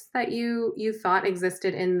stereotypes that you thought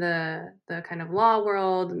existed in the kind of law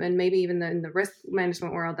world and maybe even in the risk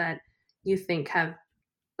management world that you think have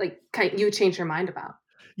like you changed your mind about?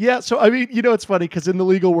 Yeah, so I mean, it's funny because in the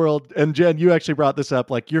legal world, and Jen, you actually brought this up.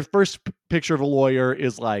 Like your first picture of a lawyer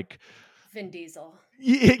is like, Vin Diesel.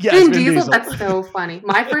 yes, Vin Vin Diesel, Diesel. that's so funny.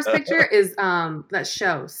 My first picture is that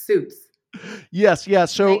show Suits. Yes, yeah.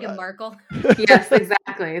 So, Meghan Markle. Yes,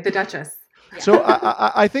 exactly. The Duchess. Yeah. so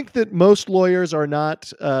I think that most lawyers are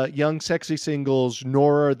not young, sexy singles,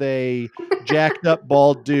 nor are they jacked up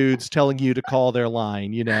bald dudes telling you to call their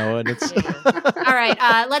line. And it's Yeah. All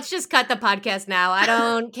right. Let's just cut the podcast now. I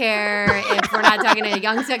don't care if we're not talking to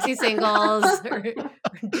young, sexy singles or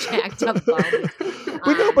jacked up bald.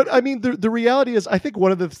 But no, but I mean, the reality is, I think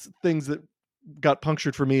one of the things that got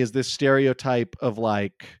punctured for me is this stereotype of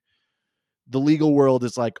like the legal world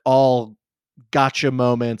is like all gotcha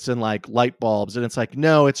moments and like light bulbs. And it's like,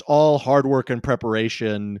 no, it's all hard work and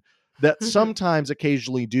preparation that sometimes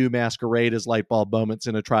occasionally do masquerade as light bulb moments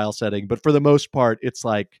in a trial setting. But for the most part, it's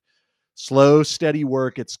like slow, steady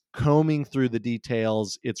work. It's combing through the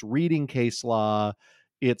details. It's reading case law.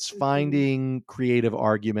 It's Mhm. finding creative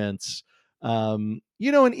arguments. And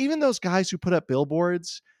even those guys who put up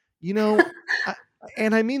billboards, I,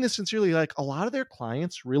 and I mean this sincerely, like a lot of their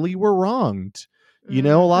clients really were wronged. A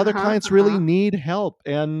lot of their Uh-huh, clients really uh-huh. need help.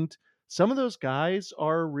 And some of those guys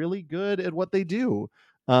are really good at what they do.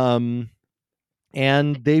 Um,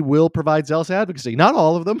 and they will provide zealous advocacy. Not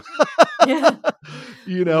all of them, Yeah.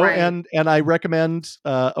 Right. and I recommend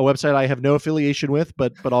a website I have no affiliation with,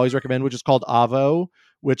 but always recommend, which is called Avo,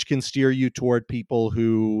 which can steer you toward people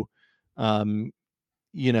who, um,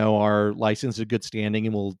 are licensed in good standing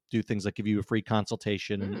and will do things like give you a free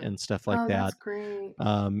consultation and stuff like Oh, that. that's great.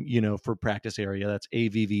 For practice area, that's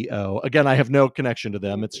AVVO. Again, I have no connection to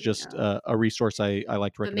them. It's just AVO. a resource I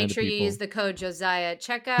like to But make recommend to sure you use people. the code Josiah at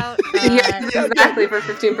checkout. Yes, Yeah, yeah, exactly, for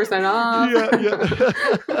 15% off. yeah,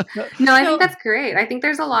 yeah. No, I think So that's great. I think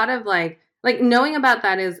there's a lot of like knowing about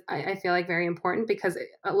that is I feel like very important because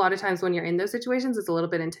a lot of times when you're in those situations, it's a little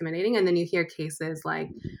bit intimidating, and then you hear cases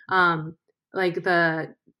um, like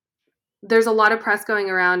there's a lot of press going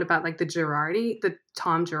around about like the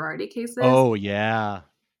Tom Girardi cases. Oh yeah.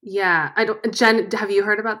 Yeah, I don't. Jen, have you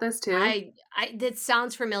heard about this too? I that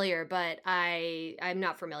sounds familiar, but I'm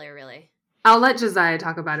not familiar really. I'll let Josiah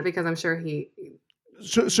talk about it because I'm sure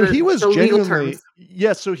So he was the legal terms. genuinely,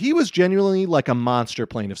 yes, so he was genuinely like a monster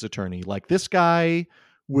plaintiff's attorney. Like this guy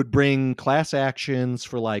would bring class actions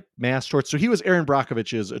for like mass torts. So he was Aaron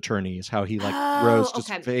Brockovich's attorney, is how he like rose Oh,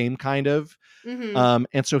 to okay. fame, kind of. Mm-hmm.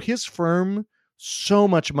 And so his firm, so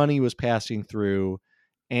much money was passing through,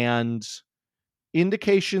 and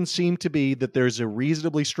indications seem to be that there's a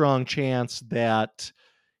reasonably strong chance that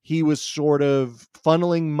he was sort of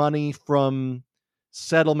funneling money from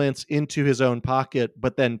settlements into his own pocket,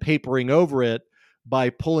 but then papering over it by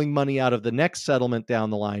pulling money out of the next settlement down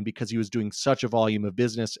the line because he was doing such a volume of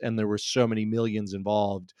business and there were so many millions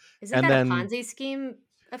involved. Isn't And that a then, Ponzi scheme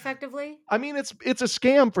effectively? I mean, it's a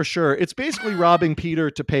scam for sure. It's basically robbing Peter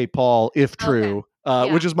to pay Paul, if Okay. true, Yeah.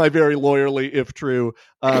 which is my very lawyerly if true.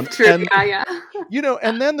 True. And Yeah.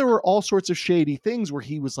 and then there were all sorts of shady things where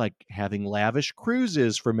he was like having lavish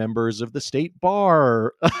cruises for members of the state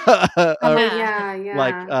bar, like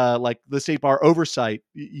the state bar oversight,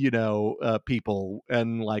 people,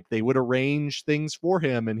 and like they would arrange things for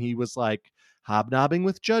him, and he was like hobnobbing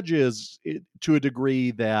with judges to a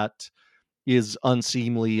degree that is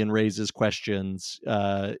unseemly and raises questions,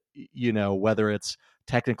 whether it's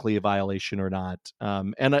technically a violation or not.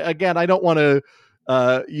 And again, I don't want to,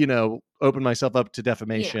 open myself up to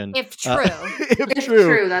defamation. If true. If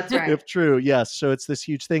true, that's right. If true, yes. So it's this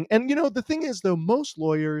huge thing. And, the thing is, though, most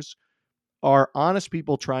lawyers are honest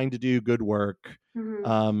people trying to do good work,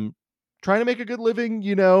 trying to make a good living,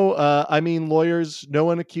 I mean, lawyers, no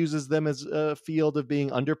one accuses them as a field of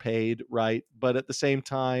being underpaid, right? But at the same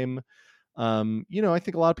time, I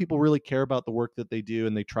think a lot of people really care about the work that they do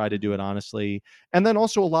and they try to do it honestly. And then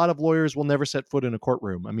also a lot of lawyers will never set foot in a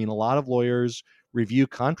courtroom. I mean, a lot of lawyers review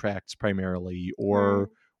contracts primarily or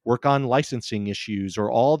work on licensing issues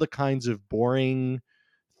or all the kinds of boring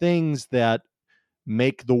things that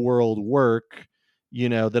make the world work,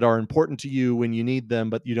 that are important to you when you need them,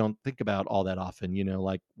 but you don't think about all that often,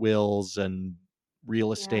 like wills and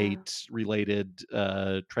real estate related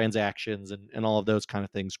transactions and all of those kind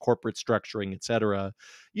of things, corporate structuring, etc.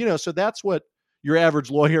 So that's what your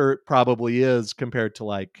average lawyer probably is compared to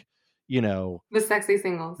like, the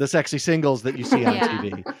sexy singles that you see on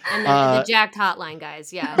TV. And the jacked hotline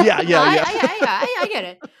guys. Yeah. I get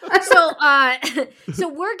it. So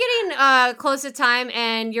we're getting close to time,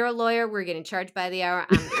 and you're a lawyer. We're getting charged by the hour.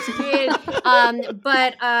 I'm just kidding.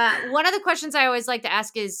 But one of the questions I always like to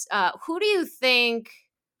ask is, who do you think,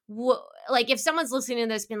 like if someone's listening to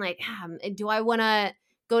this being like, do I want to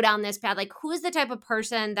go down this path? Like, who is the type of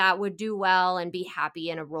person that would do well and be happy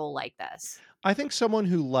in a role like this? I think someone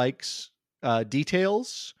who likes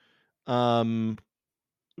details, who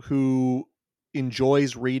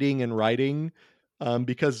enjoys reading and writing,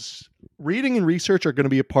 because reading and research are going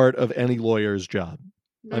to be a part of any lawyer's job.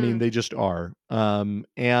 I mean, they just are. And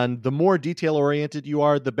the more detail oriented you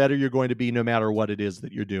are, the better you're going to be no matter what it is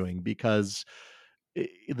that you're doing, because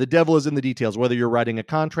the devil is in the details, whether you're writing a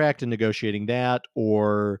contract and negotiating that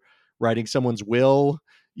or writing someone's will,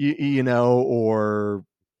 or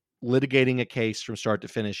litigating a case from start to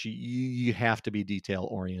finish. You have to be detail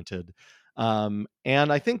oriented. And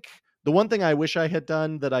I think the one thing I wish I had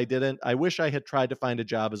done that I didn't, I wish I had tried to find a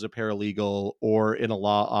job as a paralegal or in a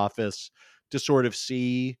law office to sort of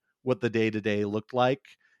see what the day-to-day looked like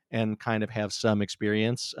and kind of have some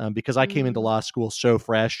experience, because I came into law school so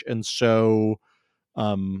fresh and so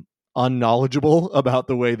unknowledgeable about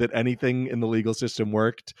the way that anything in the legal system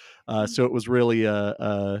worked. So it was really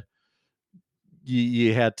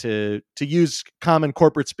you had to use common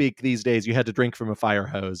corporate speak these days. You had to drink from a fire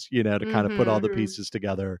hose, to kind of put all the pieces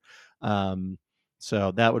together.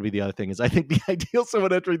 So that would be the other thing, is I think the ideal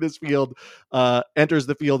someone entering this field enters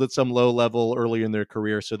the field at some low level early in their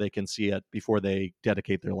career so they can see it before they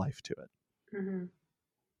dedicate their life to it.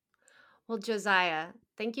 Well, Josiah,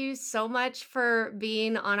 thank you so much for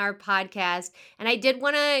being on our podcast. And I did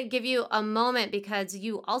want to give you a moment because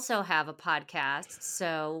you also have a podcast.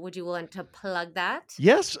 So would you willing to plug that?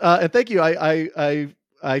 Yes. And thank you.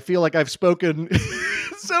 I feel like I've spoken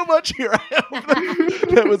so much here.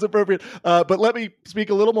 That was appropriate. But let me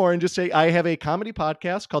speak a little more and just say I have a comedy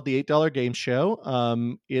podcast called The $8 Game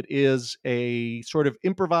Show. It is a sort of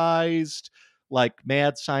improvised, like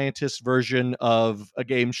mad scientist version of a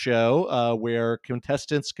game show where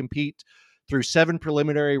contestants compete through 7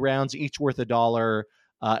 preliminary rounds, each worth $1.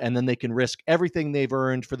 And then they can risk everything they've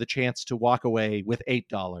earned for the chance to walk away with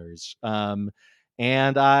 $8.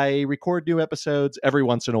 And I record new episodes every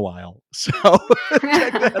once in a while. So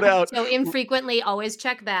check that out. So infrequently, always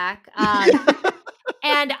check back.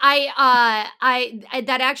 And I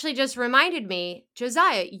that actually just reminded me,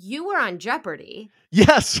 Josiah, you were on Jeopardy.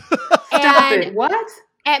 Yes. Stop it. What?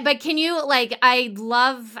 But can you, like, I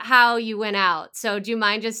love how you went out. So do you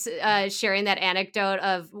mind just sharing that anecdote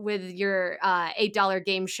of with your $8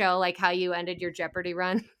 game show, like how you ended your Jeopardy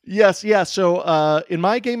run? Yes. Yeah. So in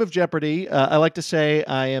my game of Jeopardy, I like to say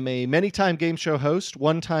I am a many-time game show host,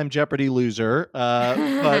 one-time Jeopardy loser.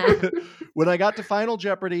 But when I got to Final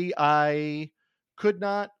Jeopardy, I could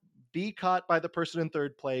not be caught by the person in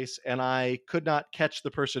third place, and I could not catch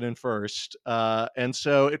the person in first. And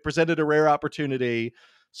so it presented a rare opportunity.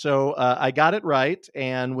 So I got it right.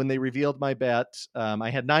 And when they revealed my bet, I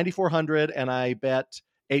had 9,400 and I bet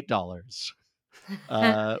 $8.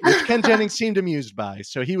 Which Ken Jennings seemed amused by,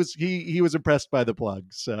 so he was impressed by the plug.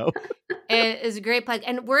 So it is a great plug,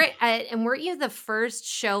 and weren't you the first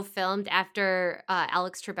show filmed after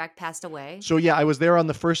Alex Trebek passed away? So yeah, I was there on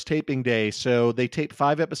the first taping day. So they tape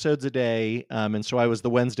 5 episodes a day, and so I was the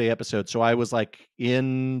Wednesday episode. So I was like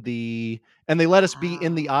and they let us be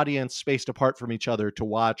in the audience, spaced apart from each other, to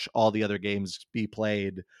watch all the other games be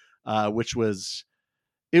played, which was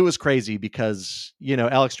crazy because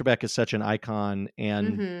Alex Trebek is such an icon,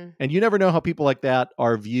 and you never know how people like that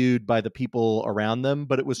are viewed by the people around them.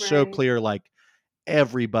 But it was so Right. clear, like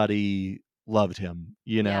everybody loved him,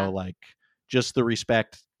 Yeah. like just the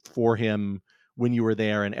respect for him when you were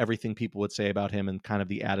there, and everything people would say about him, and kind of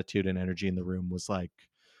the attitude and energy in the room was like,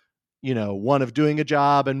 one of doing a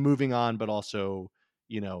job and moving on, but also,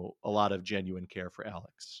 a lot of genuine care for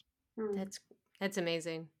Alex. That's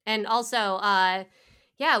amazing. And also,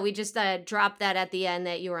 yeah, we just dropped that at the end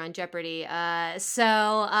that you were on Jeopardy.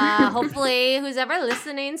 So hopefully who's ever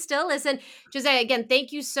listening still listen. Josiah, again,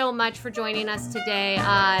 thank you so much for joining us today.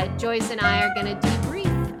 Joyce and I are going to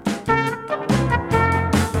debrief.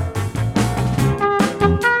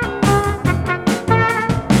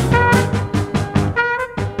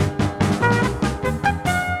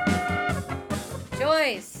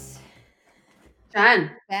 Joyce.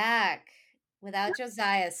 Jen. Back without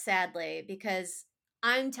Josiah, sadly, because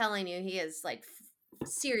I'm telling you, he is like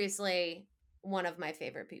seriously one of my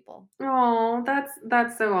favorite people. Oh,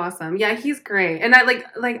 that's so awesome. Yeah, he's great. And I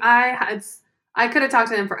could have talked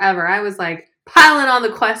to him forever. I was like piling on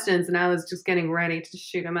the questions and I was just getting ready to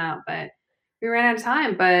shoot him out, but we ran out of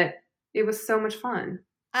time, but it was so much fun.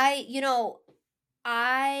 I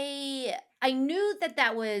knew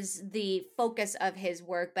that was the focus of his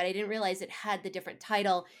work, but I didn't realize it had the different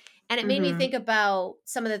title. And it made me think about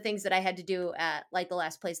some of the things that I had to do at like the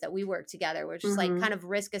last place that we worked together, which is like kind of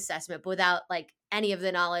risk assessment, but without like any of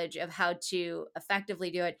the knowledge of how to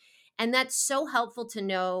effectively do it. And that's so helpful to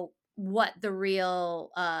know what the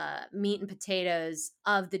real meat and potatoes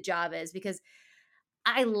of the job is, because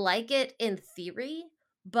I like it in theory,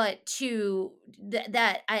 but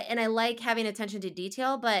I like having attention to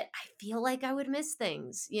detail, but I feel like I would miss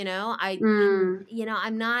things,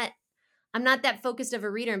 I'm not that focused of a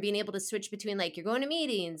reader, and being able to switch between like you're going to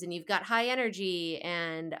meetings and you've got high energy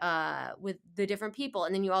and with the different people,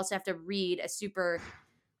 and then you also have to read a super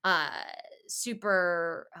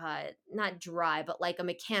not dry, but like a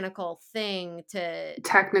mechanical thing to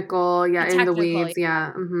Technical, yeah, in the technical. weeds,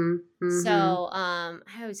 yeah. So I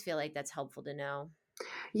always feel like that's helpful to know.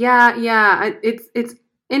 Yeah. It's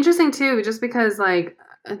interesting too, just because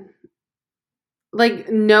like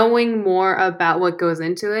knowing more about what goes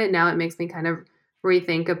into it, now it makes me kind of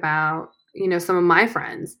rethink about, some of my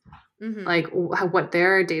friends, like what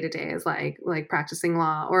their day-to-day is like practicing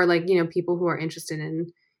law, or like, people who are interested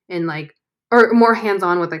in like, or more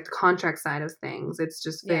hands-on with like the contract side of things. It's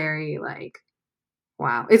just very like,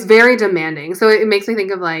 wow, it's very demanding. So it makes me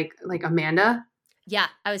think of like Amanda. Yeah,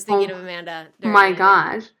 I was thinking of Amanda. My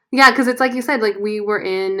gosh. Yeah, because it's like you said, like we were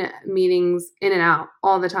in meetings in and out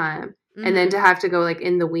all the time. And then to have to go like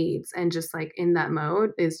in the weeds and just like in that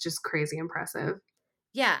mode is just crazy impressive.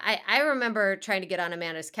 Yeah, I remember trying to get on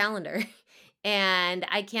Amanda's calendar, and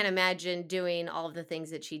I can't imagine doing all of the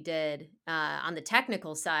things that she did on the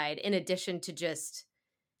technical side, in addition to just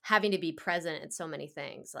having to be present at so many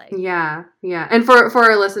things. Like Yeah. And for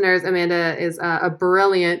our listeners, Amanda is a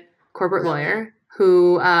brilliant corporate lawyer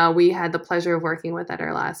who we had the pleasure of working with at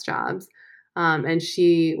our last jobs. And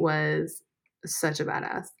she was such a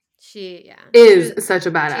badass. She is such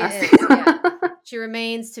a badass. She is, yeah. She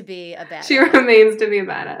remains to be a badass. She remains to be a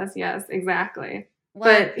badass. Yes, exactly.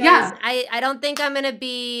 Well, but yeah, I don't think I'm gonna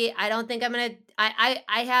be. I don't think I'm gonna.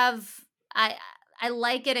 I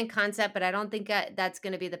like it in concept, but I don't think that's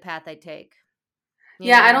gonna be the path I take.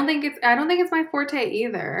 Yeah, I don't think it's my forte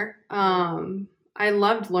either. I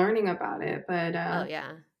loved learning about it, but oh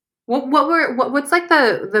yeah. What's like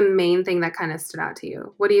the main thing that kind of stood out to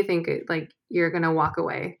you? What do you think like you're gonna walk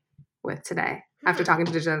away with today after talking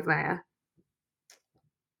to Josiah?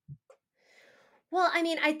 Well, I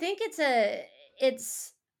mean, I think it's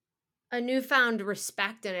a newfound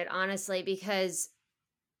respect in it, honestly, because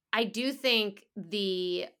I do think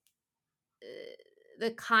the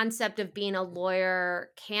concept of being a lawyer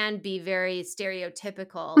can be very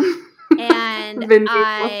stereotypical. And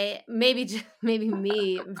I maybe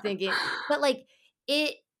me thinking, but like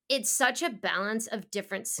it's such a balance of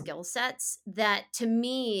different skill sets that to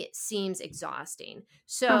me seems exhausting.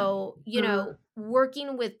 So,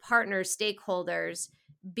 working with partners, stakeholders,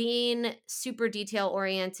 being super detail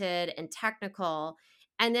oriented and technical,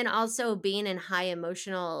 and then also being in high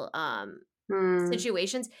emotional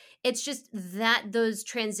situations, it's just that those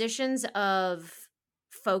transitions of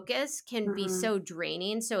focus can be so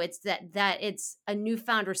draining. So it's that it's a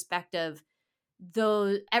newfound respect of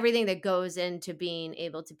though everything that goes into being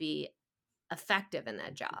able to be effective in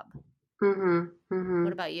that job.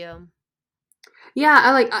 What about you?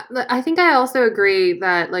 Yeah, I think I also agree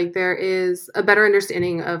that like there is a better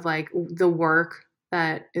understanding of like the work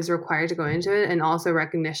that is required to go into it, and also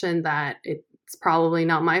recognition that it's probably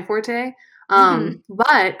not my forte.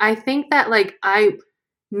 But I think that like I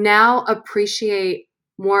now appreciate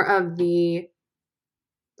more of the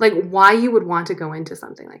like why you would want to go into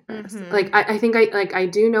something like this. Like I think I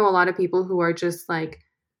do know a lot of people who are just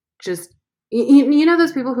you know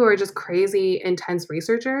those people who are just crazy intense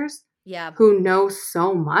researchers, who know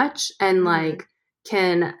so much and like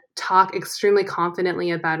can talk extremely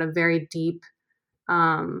confidently about a very deep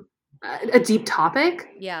a deep topic.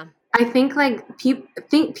 I think like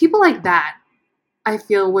people like that I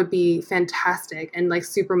feel would be fantastic and like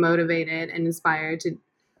super motivated and inspired to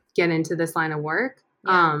get into this line of work.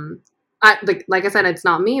 Like I said, it's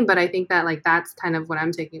not me, but I think that like that's kind of what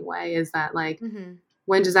I'm taking away is that like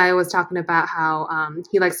when Josiah was talking about how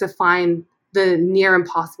he likes to find the near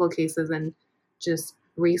impossible cases and just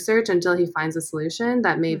research until he finds a solution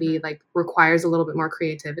that maybe like requires a little bit more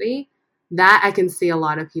creativity, that I can see a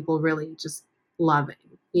lot of people really just loving.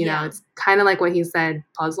 You know, it's kind of like what he said,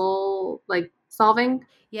 puzzle like solving.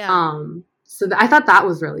 So I thought that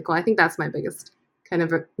was really cool. I think that's my biggest kind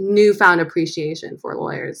of a newfound appreciation for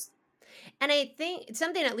lawyers. And I think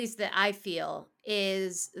something at least that I feel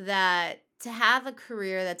is that to have a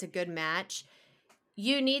career that's a good match,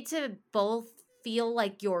 you need to both feel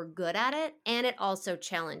like you're good at it and it also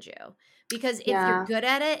challenge you. Because if you're good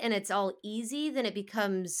at it and it's all easy, then it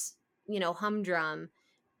becomes, humdrum.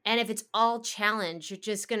 And if it's all challenge, you're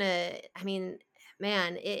just going to, I mean,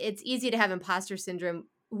 man, it's easy to have imposter syndrome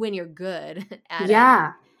when you're good at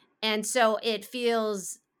it. And so it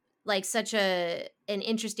feels like such an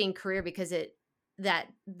interesting career because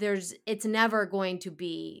it's never going to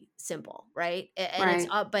be simple, right? And it's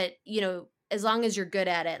but as long as you're good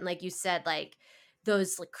at it, and like you said, like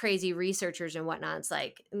those like crazy researchers and whatnot, it's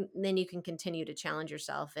like then you can continue to challenge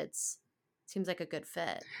yourself. Seems like a good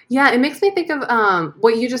fit. Yeah, it makes me think of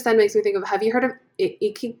what you just said. Makes me think of. Have you heard of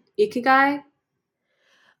Ikigai?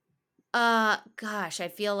 Gosh, I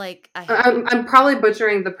feel like I'm probably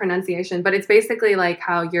butchering the pronunciation, but it's basically like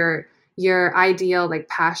how your ideal like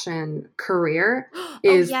passion career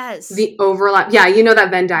is the overlap. Yeah, you know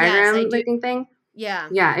that Venn diagram looking thing?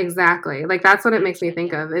 Yeah, exactly. Like that's what it makes me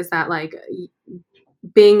think of, is that like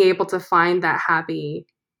being able to find that happy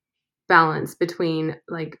balance between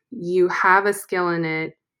like you have a skill in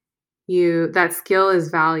it, that skill is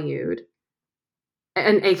valued,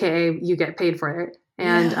 and AKA you get paid for it.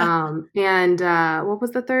 And what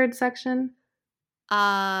was the third section?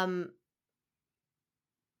 Did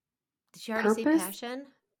you already say passion?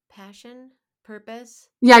 Passion? Purpose?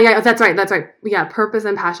 Yeah, that's right. Yeah, purpose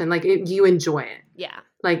and passion. Like you enjoy it. Yeah.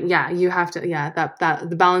 Like you have to. That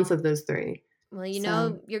the balance of those three.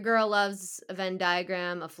 Well, your girl loves a Venn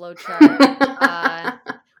diagram, a flow chart.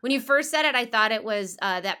 When you first said it, I thought it was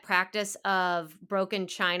that practice of broken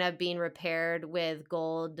china being repaired with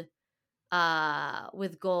gold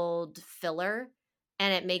filler,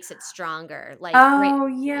 and it makes it stronger. Like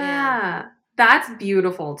yeah. That's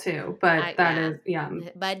beautiful too, but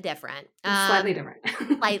but different. Slightly different.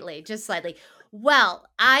 Just slightly. Well,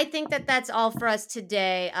 I think that's all for us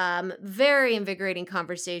today. Very invigorating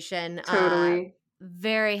conversation. Totally.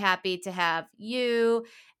 Very happy to have you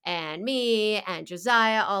and me and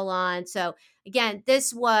Josiah all on. So again,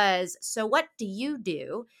 this was So What Do You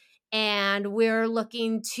Do? And we're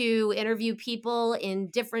looking to interview people in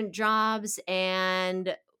different jobs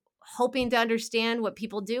and hoping to understand what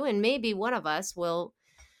people do. And maybe one of us will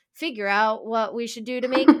figure out what we should do to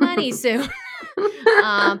make money soon.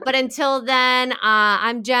 But until then,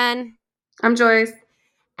 I'm Jen. I'm Joyce.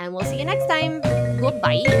 And we'll see you next time.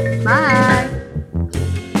 Goodbye. Bye.